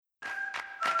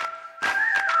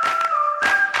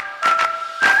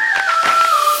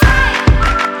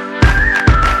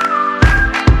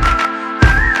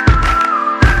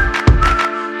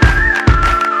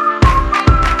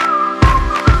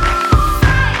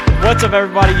What's up,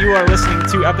 everybody? You are listening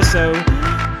to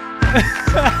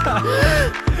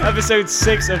episode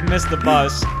 6 of Miss the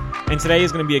Bus. And today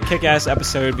is going to be a kick-ass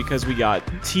episode because we got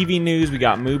TV news, we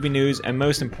got movie news, and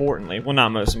most importantly, well, not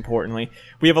most importantly,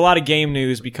 we have a lot of game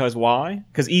news because why?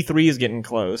 Because E3 is getting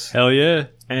close. Hell yeah.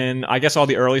 And I guess all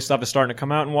the early stuff is starting to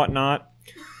come out and whatnot.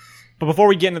 But before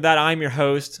we get into that, I'm your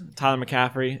host, Tyler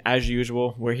McCaffrey. As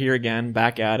usual, we're here again,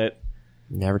 back at it.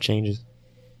 Never changes.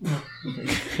 Not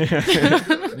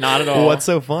at all. What's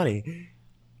so funny?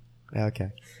 Okay.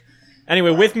 Anyway,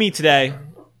 with me today,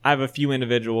 I have a few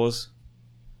individuals.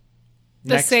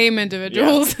 The same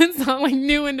individuals. Yeah. It's not like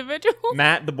new individuals.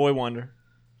 Matt, the boy wonder.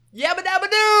 Yabba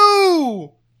dabba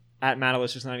doo! At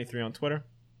Mattalicious93 on Twitter.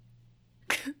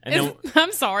 And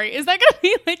I'm sorry. Is that going to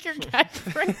be like your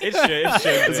catchphrase? It should.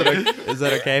 Is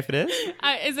that okay if it is?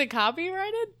 Is it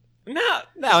copyrighted? No.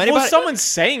 Anybody, well, someone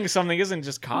saying something isn't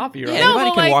just copyright. Yeah,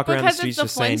 anybody can walk around the because streets it's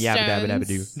just saying yabba dabba dabba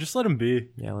doo. Just let him be.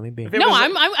 Yeah, let me be. No,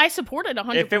 I support it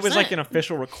 100%. If it was like an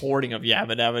official recording of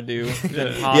Yabba Dabba Doo,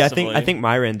 then possibly. Yeah, I think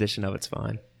my rendition of it's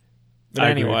fine. But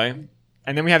anyway,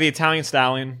 and then we have the Italian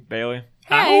stallion, Bailey.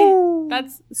 Hey,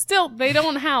 that's still, they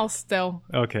don't house still.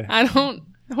 Okay.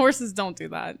 Horses don't do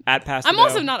that. At Pasto. I'm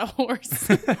also not a horse.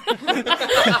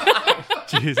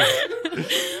 Jesus.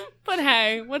 But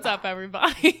hey, what's up,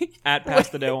 everybody? At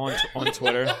Pasto on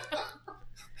Twitter.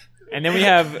 And then we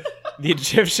have the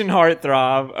Egyptian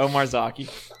heartthrob, Omar Zaki.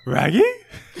 Raggy?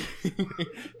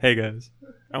 Hey, guys.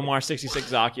 Omar66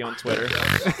 Zaki on Twitter.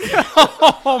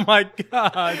 Oh, my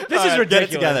God. This is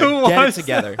ridiculous. Get it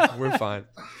together. We're fine.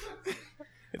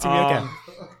 It's going to be okay.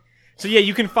 So, yeah,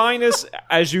 you can find us,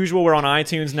 as usual, we're on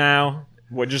iTunes now.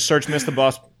 We'll just search Miss the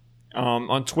Bus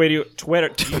on Twitter.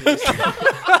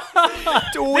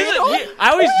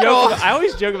 I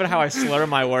always joke about how I slur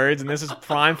my words, and this is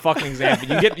prime fucking example.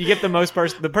 You get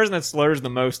the person that slurs the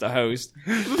most a host.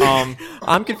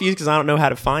 I'm confused because I don't know how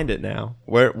to find it now.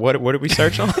 What did we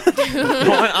search on? On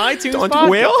iTunes on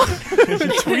Twitter?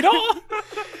 Tweet on?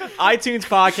 iTunes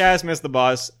podcast, Miss the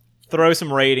Bus. Throw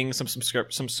some ratings, some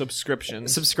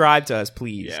subscriptions. Subscribe to us,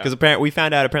 please. Because we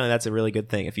found out apparently that's a really good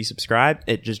thing. If you subscribe,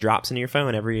 it just drops into your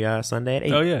phone every Sunday at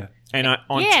 8. Oh, yeah. And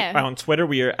on Twitter,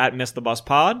 we are at Miss the Bus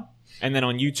Pod. And then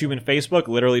on YouTube and Facebook,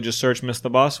 literally just search Miss the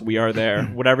Bus. We are there.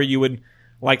 Whatever you would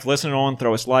like to listen on,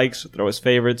 throw us likes, throw us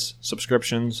favorites,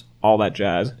 subscriptions, all that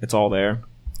jazz. It's all there.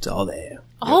 It's all there.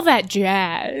 All that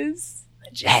jazz.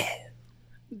 Jazz.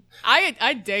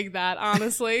 I dig that,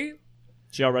 honestly.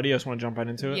 So y'all ready? I just want to jump right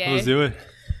into it. Yeah. Let's do it.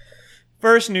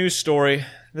 First news story.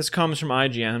 This comes from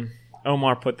IGN.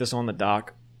 Omar put this on the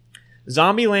doc.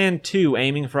 Zombieland 2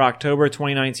 aiming for October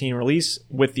 2019 release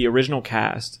with the original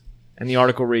cast. And the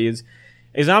article reads,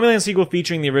 a Zombieland sequel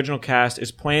featuring the original cast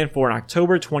is planned for an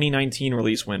October 2019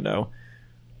 release window.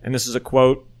 And this is a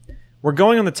quote. We're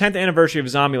going on the 10th anniversary of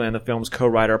Zombieland, the film's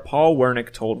co-writer Paul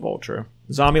Wernick told Vulture.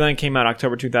 Zombieland came out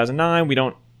October 2009. We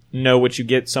don't know what you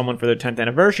get someone for their 10th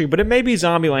anniversary, but it may be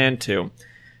Zombieland 2.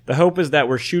 The hope is that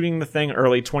we're shooting the thing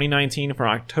early 2019 for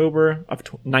October of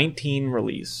 19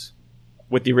 release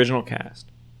with the original cast.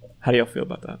 How do y'all feel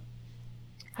about that?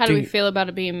 How do we feel about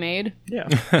it being made? Yeah.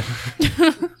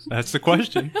 That's the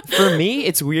question. For me,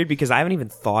 it's weird because I haven't even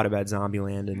thought about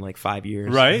Zombieland in like 5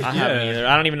 years. Right? I haven't either.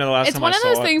 I don't even know the last It's time one I of saw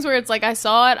those it. things where it's like I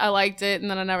saw it, I liked it, and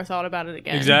then I never thought about it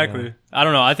again. Exactly. Yeah. I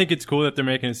don't know. I think it's cool that they're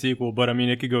making a sequel, but I mean,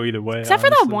 it could go either way. Except for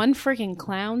honestly. that one freaking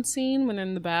clown scene when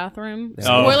in the bathroom. Oh.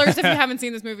 Spoilers if you haven't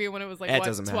seen this movie when it was like, It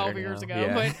doesn't 12 matter years now. ago.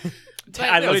 Yeah. But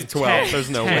I It was literally 12. There's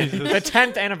no way. The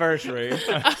 10th anniversary.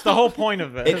 That's the whole point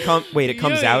of it. It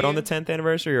comes Yeah. out on the 10th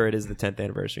anniversary, or it is the 10th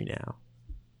anniversary now?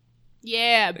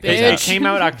 yeah, It bitch. came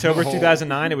out October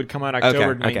 2009. It would come out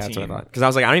October 19. Okay, that's what I thought. Because I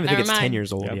was like, I don't even think Never it's mind. 10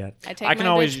 years old Yep. yet. I take I can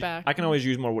my always bitch back. I can always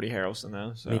use more Woody Harrelson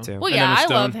though. So. Me too. Well, And yeah, Emma I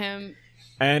Stone. love him.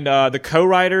 And the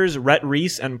co-writers Rhett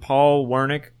Reese and Paul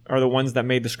Wernick are the ones that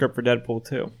made the script for Deadpool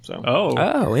 2. So,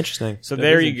 Oh, interesting. so that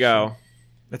there is you go.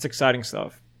 That's exciting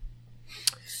stuff.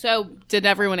 So, did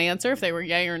everyone answer if they were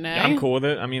yay or nay? I'm cool with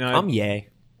it. I mean, I'm yay.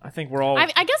 I think we're all. I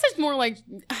guess it's more like,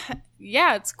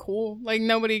 yeah, it's cool. Like,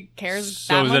 nobody cares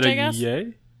So that is much, that I a guess.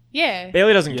 yay? Yeah.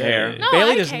 Bailey doesn't Yeah. care. No,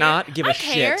 Bailey I does care. not give a I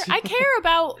care. shit. I care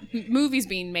about movies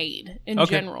being made in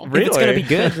Okay. general. Really? If it's going to be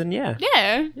good, then yeah.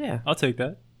 Yeah. Yeah. I'll take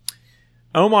that.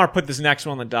 Omar put this next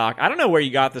one on the doc. I don't know where you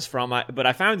got this from, but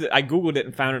I found it. I googled it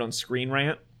and found it on Screen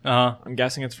Rant. I'm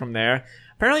guessing it's from there.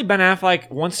 Apparently, Ben Affleck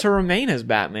wants to remain as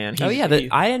Batman. Oh, yeah. I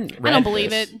didn't I don't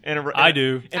believe it. In a, I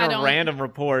do. In I a don't. random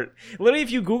report. Literally, if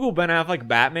you Google Ben Affleck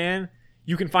Batman,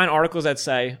 you can find articles that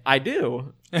say I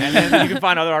do, and then you can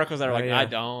find other articles that are like yeah. I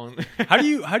don't. How do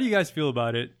you guys feel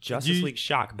about it? Justice League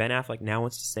shock. Ben Affleck now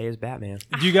wants to stay as Batman.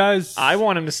 Do you guys? I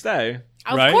want him to stay.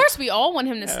 Of Right? course, we all want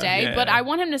him to stay, Yeah. but I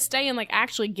want him to stay and like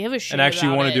actually give a shit and actually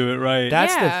about want to do it right.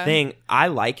 That's Yeah. the thing. I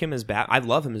like him as I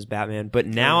love him as Batman, but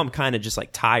now I'm kind of just like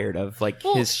tired of like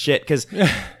Well- his shit because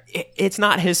it's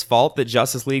not his fault that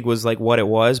Justice League was like what it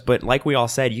was. But like we all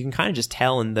said, you can kind of just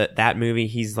tell in that movie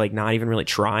he's like not even really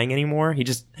trying anymore. He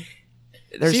just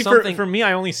there's See, something. for me,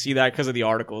 I only see that because of the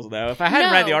articles. Though, if I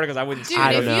hadn't read the articles, I wouldn't Dude, see I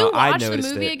it. don't if know. you I watch the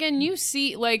noticed movie it. again, you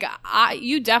see, like,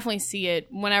 you definitely see it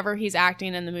whenever he's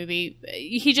acting in the movie.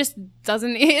 He just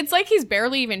doesn't. It's like he's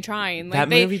barely even trying. Like That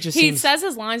movie just he seems- says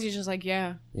his lines. He's just like,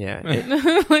 yeah. yeah,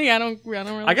 Like I don't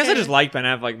really. I guess I care. just like Ben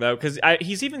Affleck though, because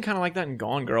he's even kind of like that in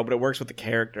Gone Girl, but it works with the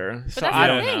character. But So that's I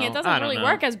the don't thing. know. It I doesn't don't really know.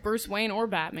 work as Bruce Wayne or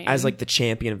Batman. as like the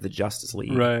champion of the Justice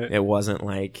League. Right. It wasn't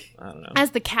like I don't know.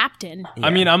 as the captain. I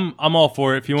mean, I'm all for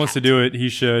it. If he wants to do it, he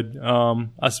should.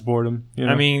 I support him. You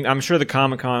know? I mean, I'm sure the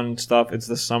Comic-Con stuff. It's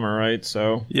this summer, right?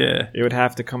 So yeah. it would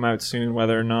have to come out soon,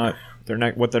 whether or not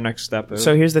what their next step is.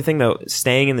 So here's the thing, though: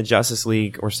 staying in the Justice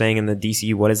League or staying in the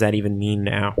DCU, what does that even mean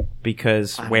now?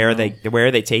 Because where are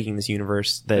they taking this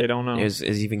universe that They don't know. is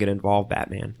even going to involve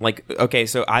Batman? Like, okay,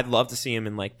 so I'd love to see him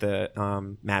in like the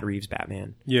Matt Reeves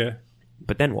Batman, Yeah.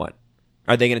 but then what?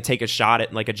 Are they going to take a shot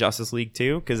at like a Justice League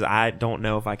too? Because I don't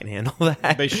know if I can handle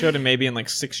that. they should, and maybe in like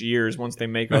 6 years once they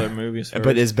make other movies. But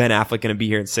first. is Ben Affleck going to be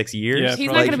here in 6 years? Yeah, He's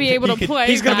probably. not going to be able to play.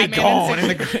 he's gonna be Batman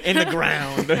gone six- in the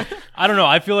ground. I don't know.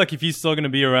 I feel like if he's still going to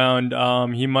be around,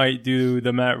 he might do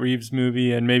the Matt Reeves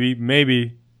movie and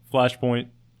maybe Flashpoint.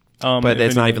 But if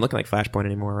it's not anything. even looking like Flashpoint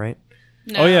anymore, right?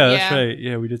 No, Oh yeah, that's right.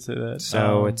 Yeah, we did say that.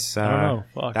 So it's I don't know.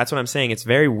 Fuck. that's what I'm saying. It's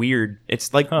very weird.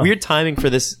 It's like weird timing for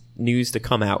this news to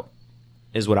come out,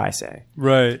 is what I say.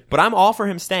 right. But I'm all for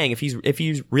him staying. If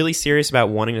he's really serious about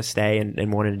wanting to stay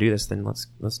and wanting to do this, then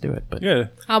let's do it. But Yeah.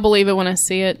 I'll believe it when I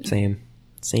see it. same.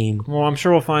 Well, I'm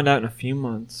sure we'll find out in a few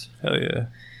months. Hell yeah.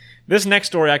 This next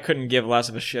story I couldn't give less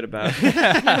of a shit about.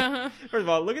 First of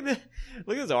all, look at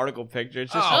this article picture.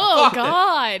 It's just Oh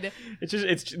God!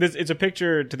 it's a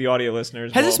picture to the audio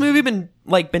listeners. Has this movie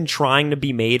been trying to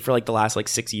be made for like the last like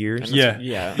 6 years? Yeah.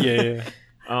 Yeah. Yeah.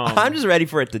 I'm just ready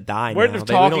for it to die. We're now. We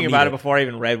talking don't about need it before I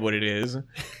even read what it is.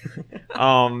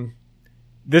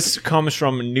 This comes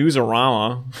from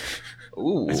Newsarama.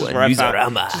 Ooh, This is a where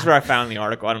Newsarama. this is where I found the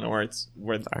article. I don't know where it's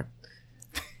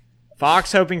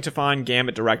Fox hoping to find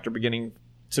Gambit director begin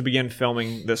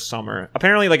filming this summer.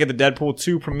 Apparently, like at the Deadpool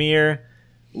 2 premiere,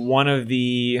 one of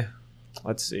the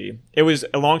it was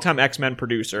a longtime X-Men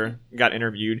producer got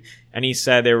interviewed, and he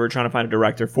said they were trying to find a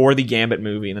director for the Gambit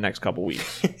movie in the next couple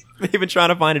weeks. They've been trying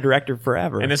to find a director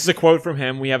forever. And this is a quote from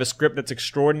him: "We have a script that's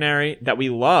extraordinary, that we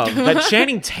love, that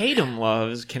Channing Tatum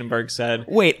loves," Kinberg said.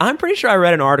 Wait, I'm pretty sure I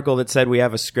read an article that said we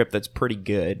have a script that's pretty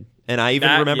good. And I even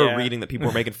remember yeah. reading that people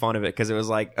were making fun of it because it was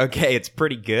like, okay, it's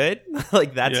pretty good.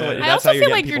 Like that's Yeah. what. I That's I also how you're feel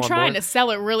getting like you're people on trying board. to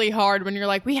sell it really hard when you're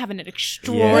like, we have an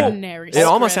extraordinary. It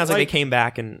almost script. sounds like they came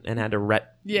back and had to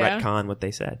Yeah. retcon what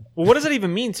they said. Well, what does that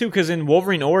even mean, too? Because in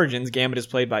Wolverine Origins, Gambit is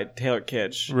played by Taylor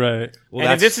Kitsch. Right. Well, And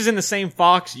that's- this is in the same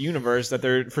Fox universe that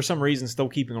they're, for some reason, still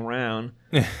keeping around.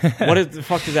 What the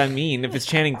fuck does that mean? If it's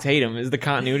Channing Tatum, is the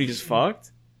continuity just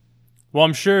fucked? Well,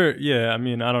 I'm sure. Yeah. I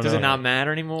mean, I don't Does know. it not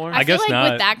matter anymore? I feel guess like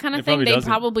not. with that kind of It thing, probably they doesn't.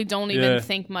 probably don't even Yeah.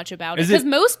 think much about it Is because it-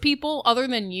 most people, other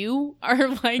than you, are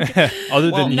like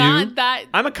Other than not you. that.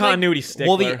 I'm a like, continuity stickler.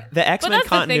 Well, the X-Men that's the thing,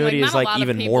 continuity like, is not a like lot of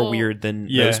even more people- weird than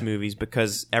Yeah. those movies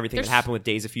because everything that There's- happened with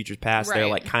Days of Futures Past, they're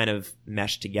Right. like kind of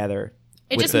meshed together.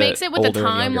 It with just makes it with the older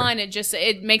and younger. timeline.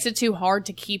 It makes it too hard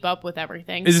to keep up with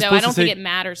everything. Is it So I supposed don't to think take it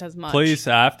matters as much. Place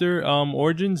after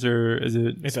Origins, or is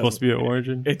it supposed to be at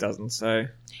Origin? It doesn't say.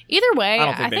 Either way, I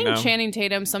don't think I they think know. Channing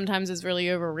Tatum sometimes is really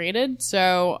overrated.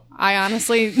 So I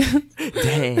honestly,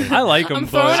 Dang. I like him, I'm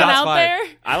throwing but it Shots out fired.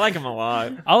 there. I like him a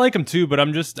lot. I like him too. But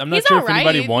I'm not He's sure if alright.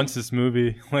 anybody wants this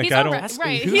movie. Like He's I don't. alright,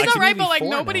 right? who's He's the alright, movie but like for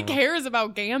nobody now? cares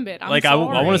about Gambit. I'm Like I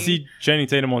want sorry. to see Channing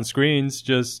Tatum on screens.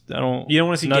 Just I don't. You don't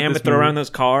want to see not Gambit this throw movie. around those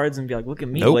cards and be like, look at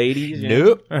me, Nope. ladies. you know?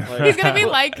 Nope. Like- He's gonna be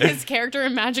like his character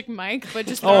in Magic Mike, but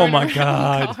just Oh throwing my around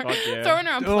God. cards- Fuck yeah. throwing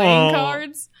around playing Oh.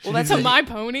 cards. Well, that's to it. my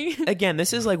pony. Again,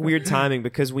 this is like weird timing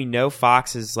because we know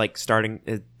Fox is like starting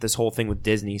this whole thing with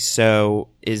Disney. So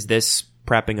is this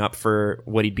prepping up for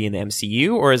would he be in the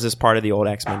MCU or is this part of the old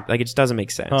X-Men? Like it just doesn't make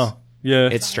sense. Huh. Yeah.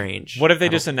 It's strange. What if they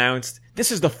just announced,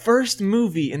 this is the first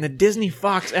movie in the Disney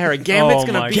Fox era. Gambit's Oh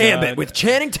going my to be God. Gambit with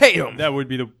Channing Tatum? that would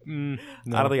be the. No.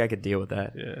 I don't think I could deal with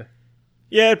that. Yeah.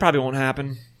 Yeah, it probably won't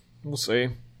happen. We'll see.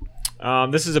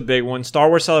 This is a big one. Star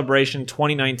Wars Celebration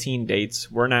 2019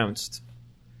 dates were announced.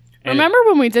 And Remember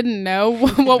when we didn't know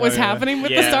what was yeah. happening with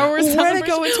the Yeah. Star Wars Where'd it celebration?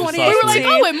 go in Sauce 2018? We were like,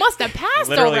 week. oh, it must have passed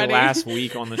literally already. last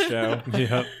week on the show.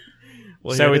 Yep.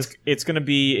 Well, So here it it's going to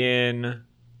be in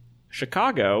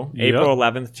Chicago, Yep. April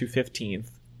 11th to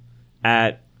 15th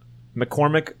at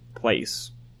McCormick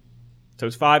Place. So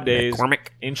it's 5 days McCormick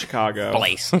in Chicago.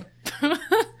 Place.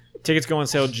 Tickets go on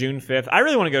sale June 5th. I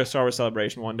really want to go to Star Wars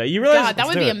Celebration one day. You realize God, that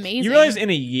would do be it. amazing. You realize in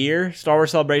a year, Star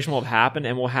Wars Celebration will have happened,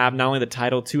 and we'll have not only the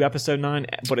title to Episode 9,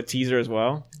 but a teaser as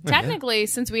well. Technically,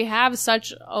 since we have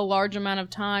such a large amount of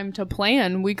time to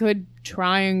plan, we could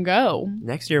try and go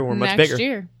Next year we're much next bigger.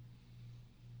 year.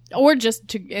 Or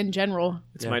just in general.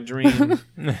 It's my dream.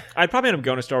 I'd probably end up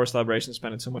going to Star Wars Celebration,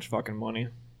 spending so much fucking money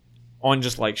on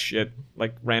just like shit,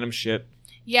 like random shit.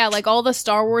 Yeah, like all the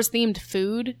Star Wars themed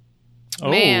food. Oh.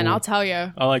 Man, I'll tell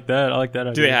you. I like that. I like that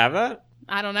idea. Do they have that?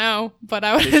 I don't know, but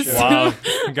I would They should. assume, Wow.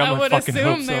 Got I my would fucking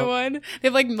assume hopes they up. would. They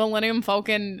have like Millennium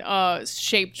Falcon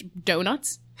shaped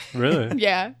donuts. Really?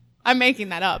 Yeah. I'm making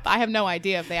that up. I have no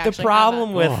idea if they The actually problem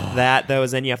have with that though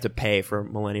is then you have to pay for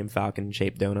Millennium Falcon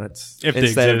shaped donuts If they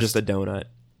instead of exist. just a donut.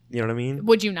 You know what I mean? that.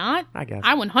 Would you not? I guess.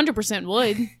 I 100%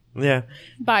 would Yeah.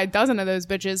 buy a dozen of those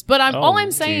bitches. But Oh, all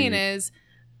I'm saying dude. is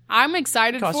I'm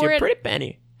excited Cost for you a it. pretty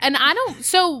penny. And I don't.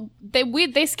 So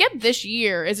they skipped this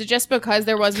year. Is it just because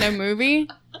there was no movie?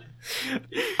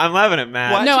 I'm laughing at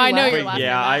Matt. What? No, you I know laughing? you're laughing.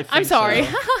 Yeah, at I that. I'm think sorry.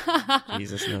 so.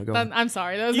 Jesus, no, go on. I'm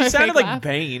sorry. That was You my sounded fake like laugh.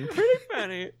 Bane. Pretty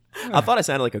funny. I thought I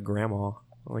sounded like a grandma,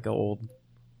 like an old.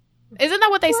 Isn't that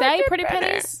what they say? Pretty penny.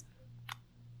 pennies.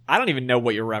 I don't even know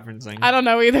what you're referencing. I don't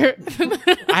know either.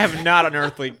 I have not an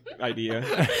earthly idea.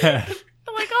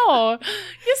 I'm like, oh,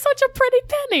 you're such a pretty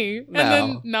penny. And No.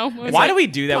 then no. it's Why like, do we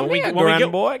do that Come here, when we grand go?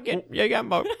 boy. You got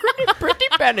my pretty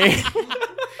penny.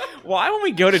 Why when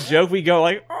we go to joke we go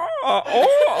like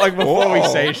like before we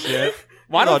say shit?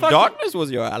 Why the The fuck? darkness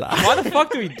was your ally. Why the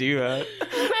fuck do we do that?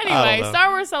 I Anyway, don't know. Star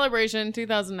Wars Celebration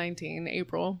 2019,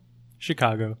 April.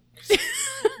 Chicago. We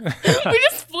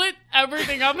just split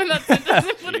everything up in that sentence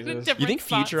and put it in Jesus. different You think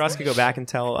spots. future us could go back and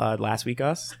tell last week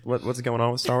us what's going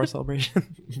on with Star Wars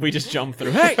Celebration? We just jump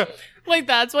through. Hey, Like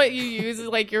that's what you use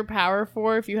like your power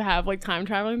for if you have like time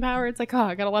traveling power. It's like, oh,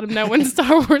 I gotta let them know when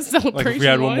Star Wars Celebration. Like if we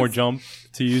had one was. more jump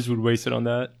to use, we'd waste it on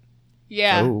that.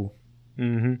 Yeah. Oh,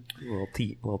 Mm-hmm.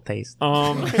 little taste.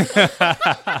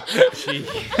 Gee,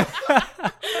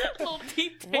 Little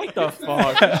deep what the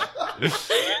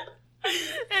fuck?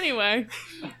 Anyway,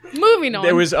 moving on.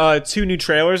 There was 2 new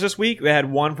trailers this week. They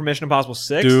had one for Mission Impossible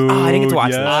 6. Dude, Oh, I didn't get to watch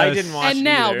yes. that. I didn't watch and it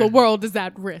now either. the world is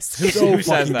at risk. Who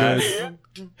says fucking that?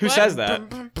 Who What? says that?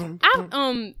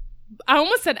 I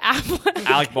almost said Affleck.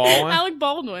 Alec Baldwin? Alec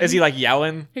Baldwin. Is he like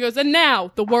yelling? He goes, and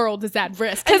now the world is at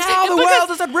risk. And now the because world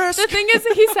is at risk. The thing is,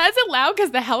 he says it loud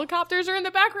because the helicopters are in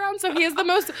the background, so he has the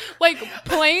most like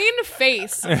plain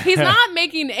face. He's not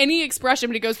making any expression,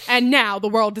 but he goes, and now the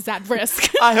world is at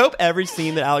risk. I hope every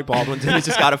scene that Alec Baldwin's in, he's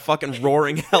just got a fucking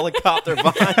roaring helicopter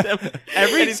behind him. And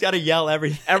he's got to yell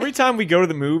everything. Every time we go to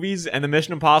the movies and the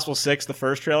Mission Impossible 6, the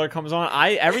first trailer comes on,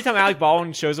 every time Alec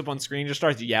Baldwin shows up on screen just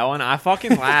starts yelling, I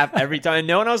fucking laugh every time. And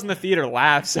no one else in the theater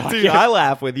laughs. So Dude, I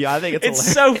laugh with you. I think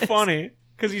it's so hilarious. funny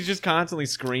because he's just constantly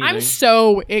screaming. I'm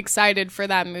so excited for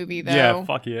that movie, though. Yeah,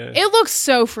 fuck yeah. It looks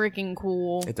so freaking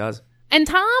cool. It does. And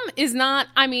Tom is not,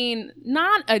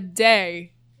 not a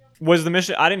day. Was the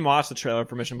mission? I didn't watch the trailer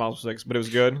for Mission Impossible 6, but it was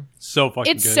good. So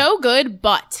fucking It's good. so good,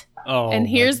 but, Oh, and my-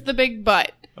 here's the big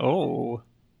but. Oh.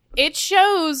 It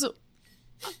shows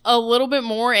a little bit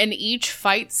more in each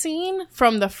fight scene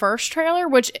from the first trailer,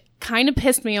 which kind of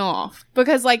pissed me off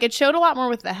because like it showed a lot more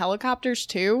with the helicopters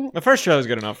too. The first trailer was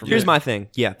good enough for me. Here's my thing.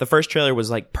 Yeah, the first trailer was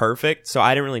like perfect, so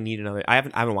I didn't really need another. I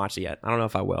haven't watched it yet. I don't know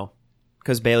if I will.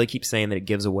 Because Bailey keeps saying that it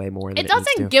gives away more than It it needs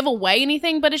to. doesn't give away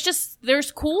anything, but it's just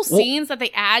there's cool scenes that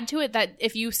they add to it that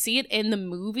if you see it in the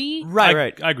movie,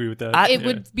 Right. I agree with that. it Yeah.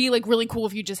 would be like really cool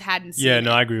if you just hadn't seen Yeah, it.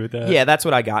 no, I agree with that. Yeah, that's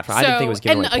what I got from. I didn't think it was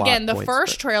giving and away plot again, the points,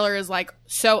 first but- trailer is like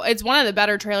so. It's one of the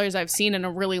better trailers I've seen in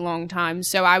a really long time.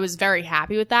 So I was very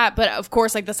happy with that. But of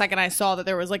course, like the second I saw that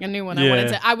there was like a new one,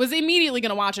 Yeah. I was immediately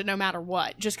going to watch it no matter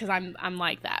what, just because I'm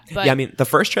like that. But Yeah, I mean, the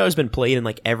first trailer's been played in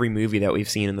like every movie that we've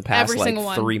seen in the past Every like single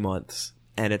one. 3 months,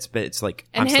 and it's like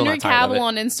and I'm still Henry not tired of Cavill it.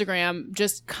 on Instagram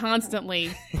just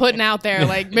constantly putting out there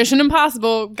like Mission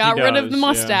Impossible got He rid of does, the yeah.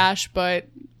 mustache, but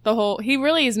he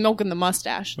really is milking the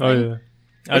mustache. Oh, thing.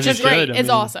 yeah. Which is great. It's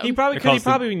awesome. He probably It could. He costs him-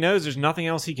 probably knows there's nothing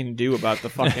else he can do about the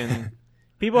fucking.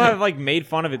 People have like made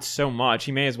fun of it so much.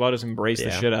 He may as well just embrace the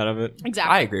Yeah. shit out of it.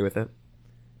 Exactly. I agree with it.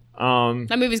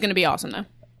 That movie's going to be awesome though.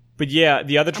 But yeah,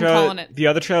 the other calling trailer, it. the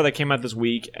other trailer that came out this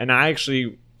week, and I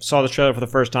actually saw the trailer for the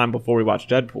first time before we watched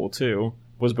Deadpool too,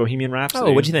 was Bohemian Rhapsody.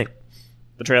 Oh, what'd you think?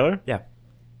 The trailer? Yeah.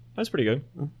 That's pretty good.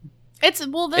 It's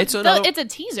It's another- it's a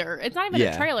teaser. It's not even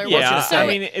Yeah. a trailer. Yeah, so I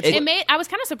mean, it's- I was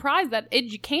kind of surprised that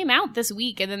it came out this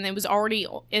week and then it was already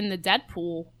in the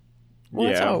Deadpool. Well,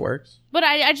 that's Yeah. how it works. But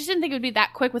I just didn't think it would be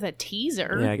that quick with a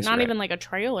teaser. Yeah, I guess not you're even like a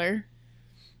trailer.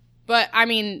 But I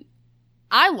mean,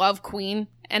 I love Queen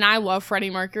and I love Freddie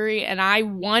Mercury and I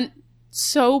want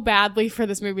so badly for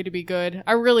this movie to be good.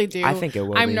 I really do. I think it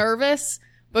will I'm be. nervous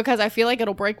because I feel like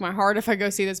it'll break my heart if I go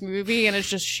see this movie and it's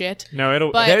just shit. No,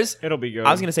 it'll But- it'll be good.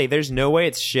 I was gonna say there's no way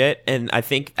it's shit, and I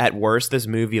think at worst this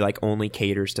movie like only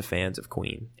caters to fans of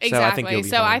Queen. Exactly. So I think you'll be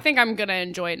fine. I think I'm gonna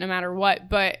enjoy it no matter what.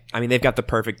 But I mean, they've got the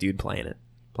perfect dude playing it.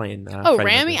 oh, Freddie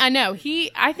Rami, Mercury. I know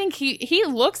I think he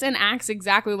looks and acts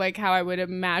exactly like how I would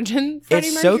imagine. Freddie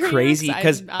It's so Mercury crazy acts.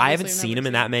 because I've I haven't obviously seen never him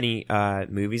in that many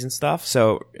movies and stuff.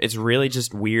 So it's really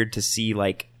just weird to see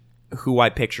like who I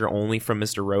picture only from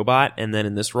Mr. Robot, and then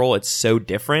in this role, it's so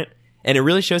different, and it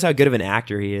really shows how good of an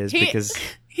actor he is because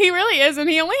He really is, and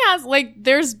he only has like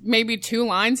there's maybe 2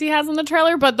 lines he has in the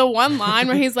trailer, but the one line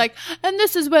where he's like, "And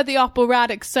this is where the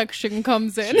operatic section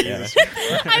comes in."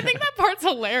 I think that part's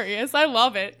hilarious. I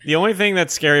love it. The only thing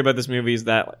that's scary about this movie is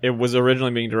that it was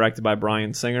originally being directed by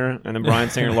Bryan Singer, and then Bryan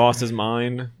Singer lost his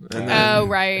mind. And then, Oh,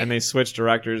 right. And they switched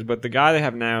directors, but the guy they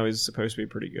have now is supposed to be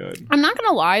pretty good. I'm not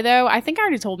gonna lie though. I think I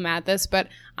already told Matt this, but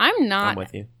I'm I'm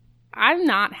with you.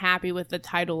 not happy with the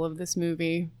title of this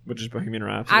movie. Which is Bohemian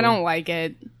Rhapsody. I don't like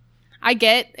it. I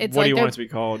get it's What like do you they're- want it to be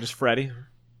called? Just Freddie?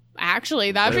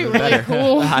 Actually, that'd be Better. really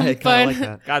cool. I kind but of like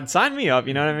that. God, sign me up.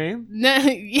 You know what I mean? no,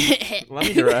 Let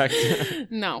me direct.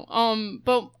 no.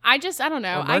 But I don't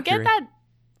know. Or I get Mercury. that.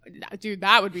 Dude,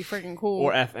 that would be freaking cool.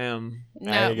 Or FM.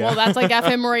 no, There you go. well, that's like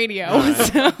FM radio.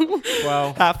 So.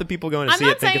 Well, Half the people going to I'm see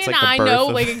not it think saying it's like the I birth know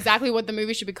of- like exactly what the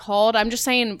movie should be called. I'm just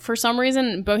saying for some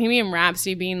reason Bohemian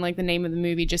Rhapsody being like the name of the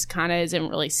movie just kind of isn't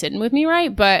really sitting with me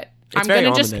right. But I'm very gonna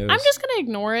on the just nose. I'm just gonna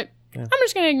ignore it. I'm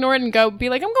just gonna ignore it and go be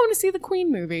like I'm going to see the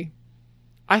Queen movie.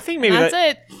 I think maybe That's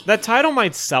it. that title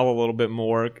might sell a little bit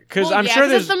more because Well, I'm yeah, sure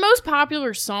 'cause it's there's the most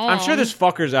popular song. I'm sure there's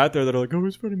fuckers out there that are like, oh,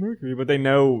 it's Freddie Mercury, but they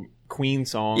know Queen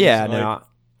songs. Yeah, Like, no,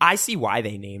 I see why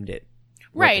they named it.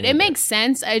 right. It makes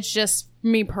sense. It's just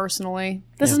me personally.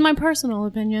 This is my personal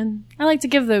opinion. I like to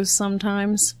give those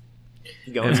sometimes.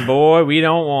 And boy, we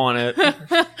don't want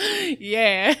it.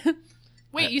 Yeah.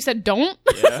 Wait, you said don't?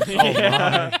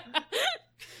 Yeah.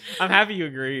 I'm happy you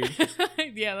agreed.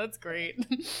 Yeah, that's great.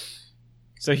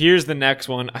 So here's the next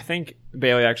one. I think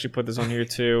Bailey actually put this on here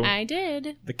too. I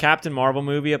did. The Captain Marvel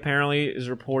movie apparently is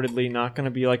reportedly not going to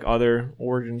be like other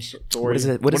origin stories.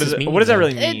 What does this mean? What does that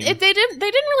really mean? They didn't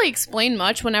really explain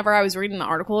much whenever I was reading the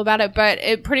article about it, but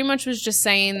it pretty much was just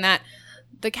saying that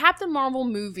the Captain Marvel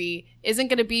movie isn't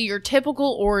going to be your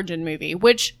typical origin movie,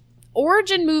 which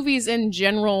origin movies in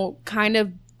general kind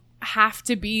of have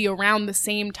to be around the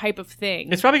same type of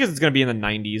thing. It's probably because it's going to be in the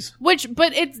 90s.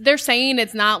 But they're saying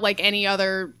it's not like any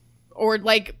other, or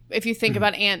like if you think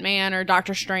about Ant-Man or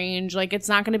Doctor Strange, like it's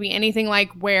not going to be anything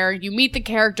like where you meet the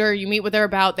character, you meet what they're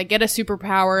about, they get a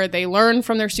superpower, they learn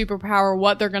from their superpower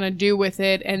what they're going to do with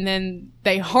it, and then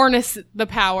they harness the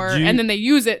power and then they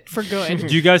use it for good.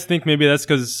 Do you guys think maybe that's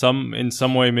because in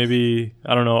some way, maybe,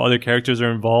 I don't know, other characters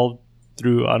are involved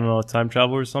through, I don't know, time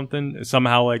travel or something?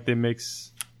 Somehow, like, they mix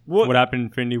what happened in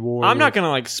Infinity War. I'm not going to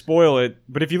like spoil it,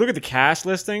 but if you look at the cast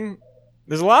listing,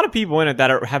 there's a lot of people in it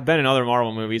that have been in other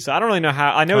Marvel movies. So I don't really know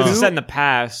how. I know it's set in the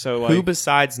past. So like, Who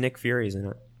besides Nick Fury is in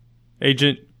it?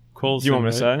 Agent Coulson. do you want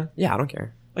me to right? say? Yeah, I don't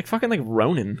care. Like fucking like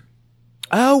Ronan.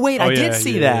 Oh wait, Oh, I yeah, did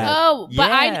see yeah. that. Oh, but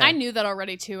Yeah. I knew that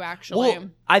already too, actually. Well,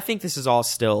 I think this is all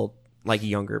still like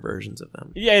younger versions of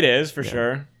them. Yeah, it is for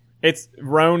sure. It's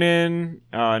Ronan,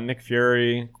 Nick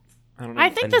Fury. I don't know. I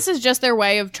think this is just their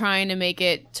way of trying to make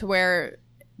it to where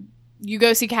you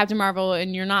go see Captain Marvel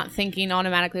and you're not thinking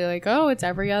automatically like, oh, it's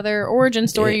every other origin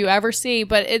story you ever see.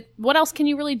 But what else can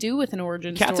you really do with an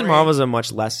origin story? Captain Marvel's a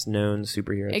much less known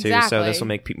superhero too, so Exactly. this will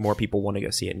make more people want to go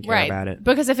see it and care right. about it.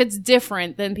 Because if it's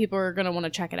different, then people are going to want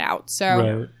to check it out. So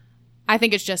Right. I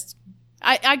think it's just...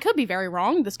 I could be very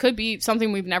wrong. This could be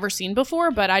something we've never seen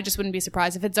before, but I just wouldn't be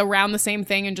surprised if it's around the same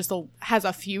thing and just has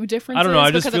a few differences I don't know.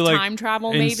 I just because feel of like time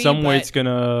travel, in maybe. some way but- it's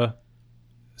gonna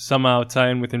somehow tie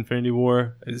in with Infinity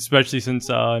War, especially since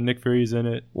Nick Fury's in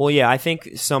it. Well, yeah, I think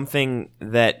something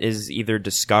that is either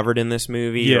discovered in this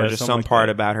movie Yeah, or just something some like part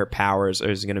that. about her powers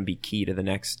is going to be key to the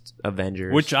next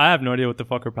Avengers. Which I have no idea what the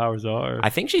fuck her powers are. I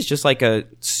think she's just like a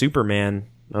Superman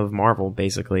of Marvel,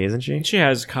 basically, isn't she? she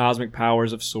has cosmic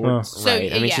powers of sorts. So,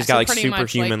 right. I mean, yeah, she's so got like pretty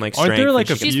much, superhuman like- like Aren't strength. there, like,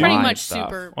 and a she few- can She's pretty fly much and stuff.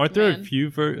 super. Aren't there a man. few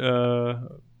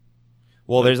for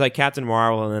Well, there's like Captain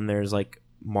Marvel, and then there's like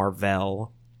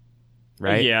Marvel.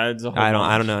 right? Yeah, it's a whole I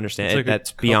bunch. don't understand. It's like a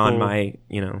That's beyond couple-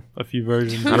 my, A few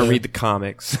versions. I don't read the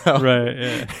comics, so Right.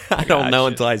 Yeah. I don't know Gotcha.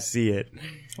 until I see it.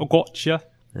 Oh, gotcha.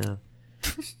 Yeah.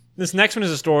 This next one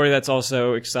is a story that's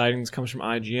also exciting. This comes from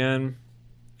IGN.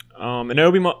 An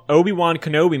Obi-Wan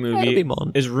Kenobi movie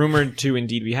Obi-Wan. is rumored to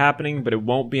indeed be happening, but it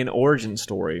won't be an origin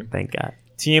story. Thank God.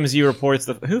 TMZ reports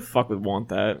that who the fuck would want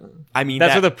that? I mean,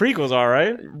 That's what the prequels are,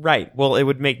 right? right. Well, it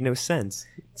would make no sense.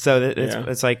 So Yeah.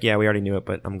 it's like, yeah, we already knew it,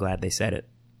 but I'm glad they said it.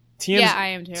 Yeah, I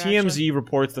am too, TMZ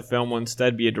reports the film will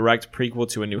instead be a direct prequel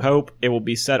to A New Hope. It will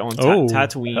be set on Oh,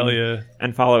 Tatooine hell yeah.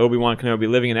 and follow Obi-Wan Kenobi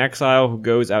living in exile, who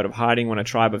goes out of hiding when a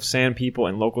tribe of sand people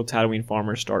and local Tatooine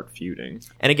farmers start feuding.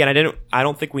 And again, I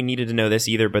don't think we needed to know this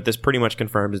either, but this pretty much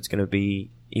confirms it's going to be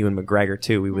Ewan McGregor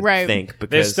too. We would Right. think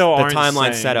because still the aren't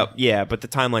timeline saying. set up. Yeah, but the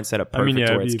timeline set up I perfect mean, yeah,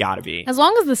 to where it'd it's be- got to be. As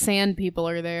long as the sand people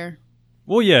are there,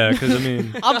 Well, yeah, because I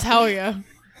mean, I'll tell you.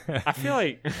 I feel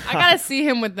like I gotta see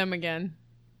him with them again.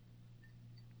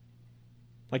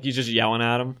 like he's just yelling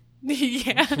at him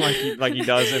Yeah, like he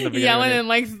does in the beginning. yelling and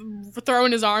like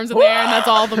throwing his arms in the air, and that's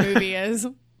all the movie is.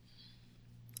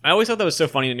 I always thought that was so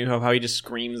funny in New Hope how he just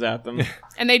screams at them.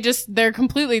 And they're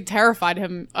completely terrified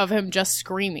of him just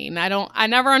screaming. I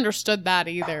never understood that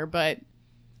either, but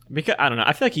Because I don't know.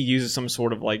 I feel like he uses some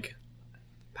sort of like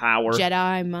power.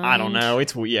 Jedi mind. I don't know.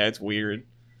 It's weird.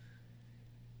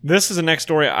 This is the next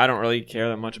story I don't really care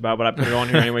that much about, but I put it on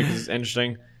here anyway because it's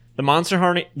interesting.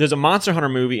 There's a Monster Hunter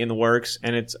movie in the works,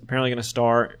 and it's apparently going to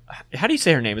star. How do you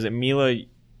say her name? Is it Mila?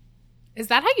 Is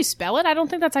that how you spell it? I don't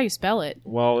think that's how you spell it.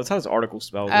 Well, that's how this article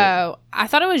spells it. Oh, I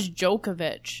thought it was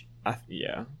Djokovic.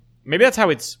 Yeah, maybe that's how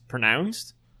it's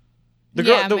pronounced.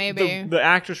 Yeah, maybe. The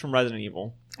actress from Resident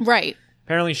Evil. Right.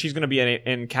 Apparently, she's going to be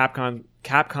in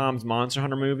Capcom's Monster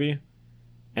Hunter movie,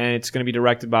 and it's going to be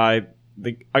directed by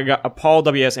Paul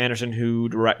W.S. Anderson, who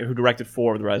directed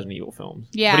 4 of the Resident Evil films.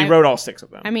 Yeah, but he wrote all 6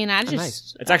 of them. I mean, I just.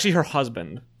 nice. It's actually her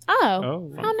husband. Oh,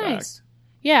 Fun how fact. nice.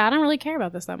 Yeah, I don't really care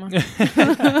about this that much.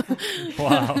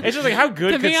 wow. It's just like how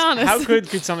good To be honest. how good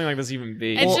could something like this even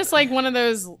be? It's just like one of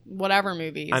those whatever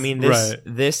movies. I mean, Right.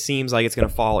 this seems like it's going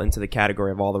to fall into the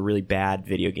category of all the really bad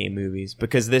video game movies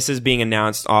because this is being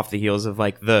announced off the heels of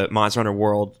like the Monster Hunter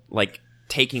world like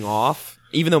taking off,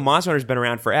 even though Monster Hunter's been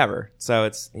around forever. So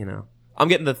it's I'm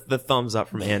getting the thumbs up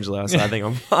from Angelo, so I think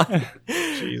I'm fine.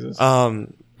 Jesus.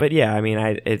 But yeah, I mean,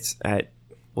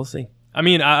 we'll see. I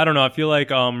mean, I don't know. I feel like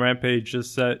Rampage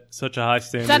just set such a high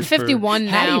standard. it's at 51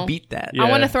 now. How do you beat that? Yeah. I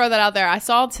want to throw that out there. I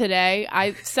saw today.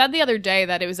 I said the other day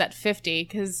that it was at 50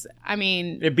 because I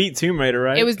mean it beat Tomb Raider,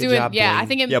 right? it was Good doing. job, Yeah, Blaine. I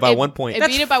think it. Yeah, by it- 1 point. It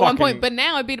That's beat it by 1 fucking- point, but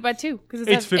now it beat it by 2 because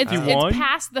It's 51? It's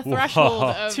past the threshold.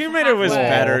 Wow. Of Tomb Raider was halfway.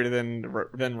 better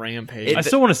than Rampage. I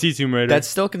still want to see Tomb Raider. That's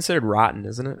still considered rotten,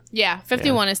 isn't it? Yeah,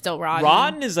 51 is still rotten.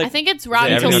 Rotten is like I think it's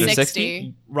rotten everything until under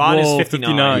 60. Rotten Whoa, is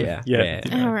 59. Yeah. Yeah. Yeah.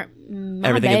 59. All right, my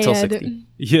Everything until bad. 60.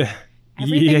 Yeah.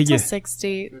 Everything yeah, until yeah.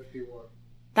 60.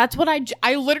 That's what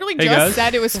I literally Hey, just guys.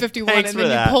 said it was 51 Thanks and for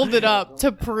then that. you pulled it up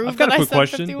to prove I've got that a I quick said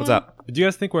question. 51. What's up? Do you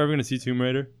guys think we're ever going to see Tomb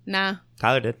Raider? Nah.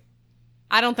 Tyler did.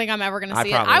 I don't think I'm ever going to I see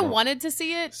it. probably I won't. wanted to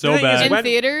see it So bad. in when-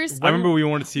 theaters. I remember we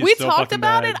wanted to see it We so talked fucking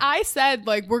about bad. it. I said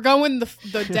like we're going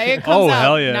the day it comes Oh, out.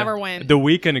 hell yeah. Never went. The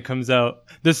weekend it comes out.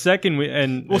 The second we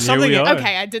and Well, and something- here we are.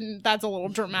 Okay, I didn't. That's a little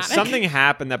dramatic. Something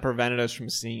happened that prevented us from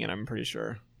seeing it. I'm pretty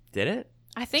sure. Did it?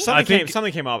 I think.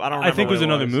 Something came up. I don't remember. I think it what was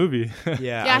another movie.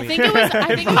 Yeah. Yeah, I think it was. I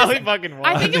think it Probably was. fucking was.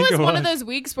 I think it think was it one of was. those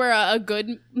weeks where a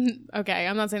good. Okay,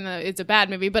 I'm not saying that it's a bad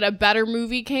movie, but a better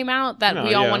movie came out that No,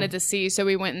 we all yeah. wanted to see, so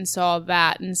we went and saw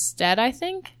that instead. I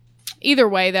think. Either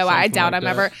way, though, I Something doubt like I'm that.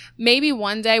 ever. Maybe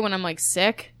one day when I'm like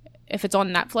sick, if it's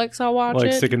on Netflix, I'll watch like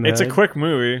it. sick in the It's a head. quick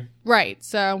movie. Right.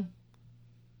 So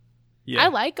Yeah. I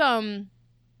like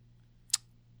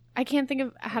I can't think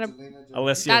of how to.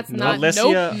 Alicia. That's not. Alicia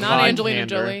Nope, not Angelina Vikander.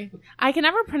 Jolie. I can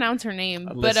never pronounce her name,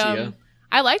 but Alicia.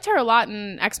 I liked her a lot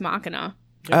in Ex Machina.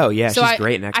 Oh yeah, So she's I,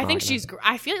 great in Ex I think Machina. she's.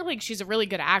 I feel like she's a really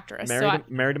good actress.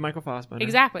 Married to Michael Fassbender.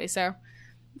 Exactly. So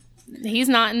he's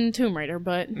not in Tomb Raider,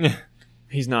 but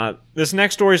He's not. This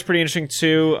next story is pretty interesting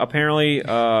too. Apparently,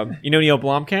 Neil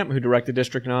Blomkamp, who directed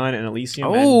District 9 and Elysium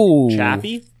Oh. and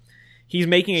Chappie, he's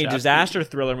making a Chappie. disaster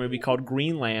thriller movie called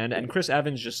Greenland, and Chris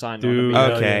Evans just signed on. to Dude. be in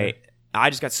it. Okay, I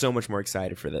just got so much more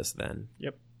excited for this then.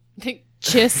 Yep.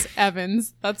 Chis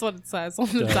Evans. That's what it says on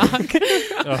the doc.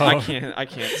 Oh. I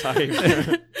can't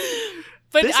type.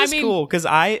 But This I is mean, cool because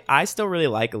I still really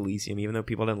like Elysium, even though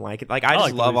people didn't like it. Like I just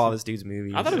like love all Elysium. this dude's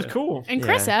movies. I thought it was cool. and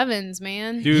Chris Yeah. Evans,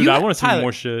 man. Dude, You- I want to see Tyler-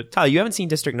 more shit. Tyler, you haven't seen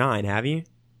District 9, have you?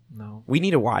 No. We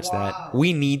need to watch that.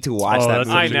 We need to watch that that's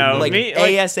movie. I know. Like, Me-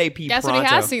 like- ASAP Guess pronto. what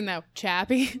he has seen though?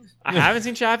 Chappie. I haven't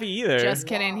seen Chappie either. Just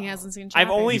kidding. He hasn't seen Chappie. I've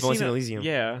only You've seen, only seen Elysium.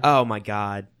 Yeah. Oh my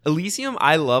god. Elysium,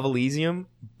 I love Elysium,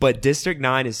 but District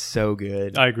 9 is so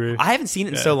good. I agree. I haven't seen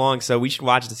it in so long, so we should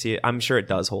watch it to see it. I'm sure it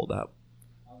does hold up.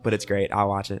 But it's great. I'll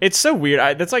watch it. It's so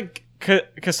weird. That's like because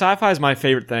sci-fi is my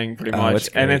favorite thing, pretty Oh, much, it's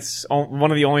and great. it's one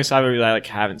of the only sci-fi movies I like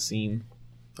haven't seen.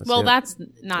 Let's Well, do it. that's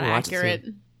not We'll watch it accurate.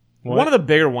 What? One of the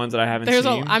bigger ones that I haven't There's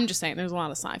seen. I'm just saying, there's a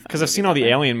lot of sci-fi. Because I've seen all the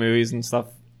Alien movies and stuff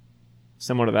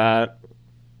similar to that.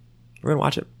 We're gonna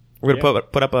watch it. We're gonna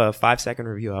put up a 5-second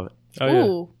review of it. Oh, yeah.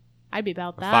 Ooh, I'd be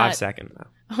about that. 5 second.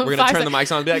 We're gonna 5 turn the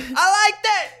mics on and be like, I like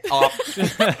that.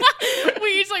 Off.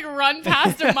 We each like run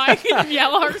past a mic and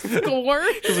yell our score.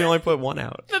 Because we only put one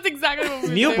out. That's exactly what we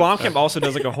Neil do. Blomkamp also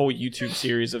does like a whole YouTube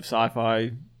series of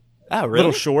sci-fi Oh, really?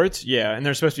 little shorts. Yeah, and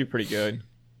they're supposed to be pretty good.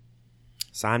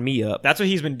 Sign me up. That's what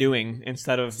he's been doing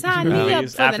instead of Sign me up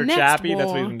movies. for the After next Chappie,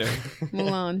 that's what war. he's been doing.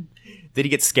 Malone. Did he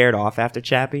get scared off after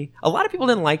Chappie? A lot of people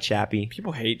didn't like Chappie.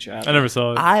 People hate Chappie. I never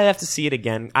saw it. I have to see it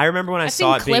again. I remember when I I've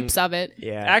saw seen it being, clips of it.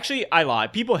 Yeah. Actually, I lie.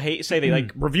 People say they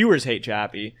like reviewers hate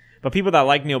Chappie, but people that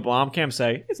like Neil Blomkamp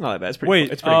say it's not that bad. It's pretty.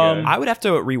 Wait, it's pretty good. I would have to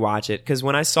rewatch it because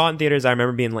when I saw it in theaters, I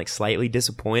remember being like slightly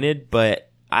disappointed,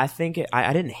 but I think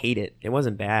I didn't hate it. It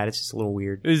wasn't bad. It's just a little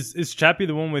weird. Is Chappie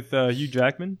the one with Hugh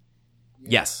Jackman?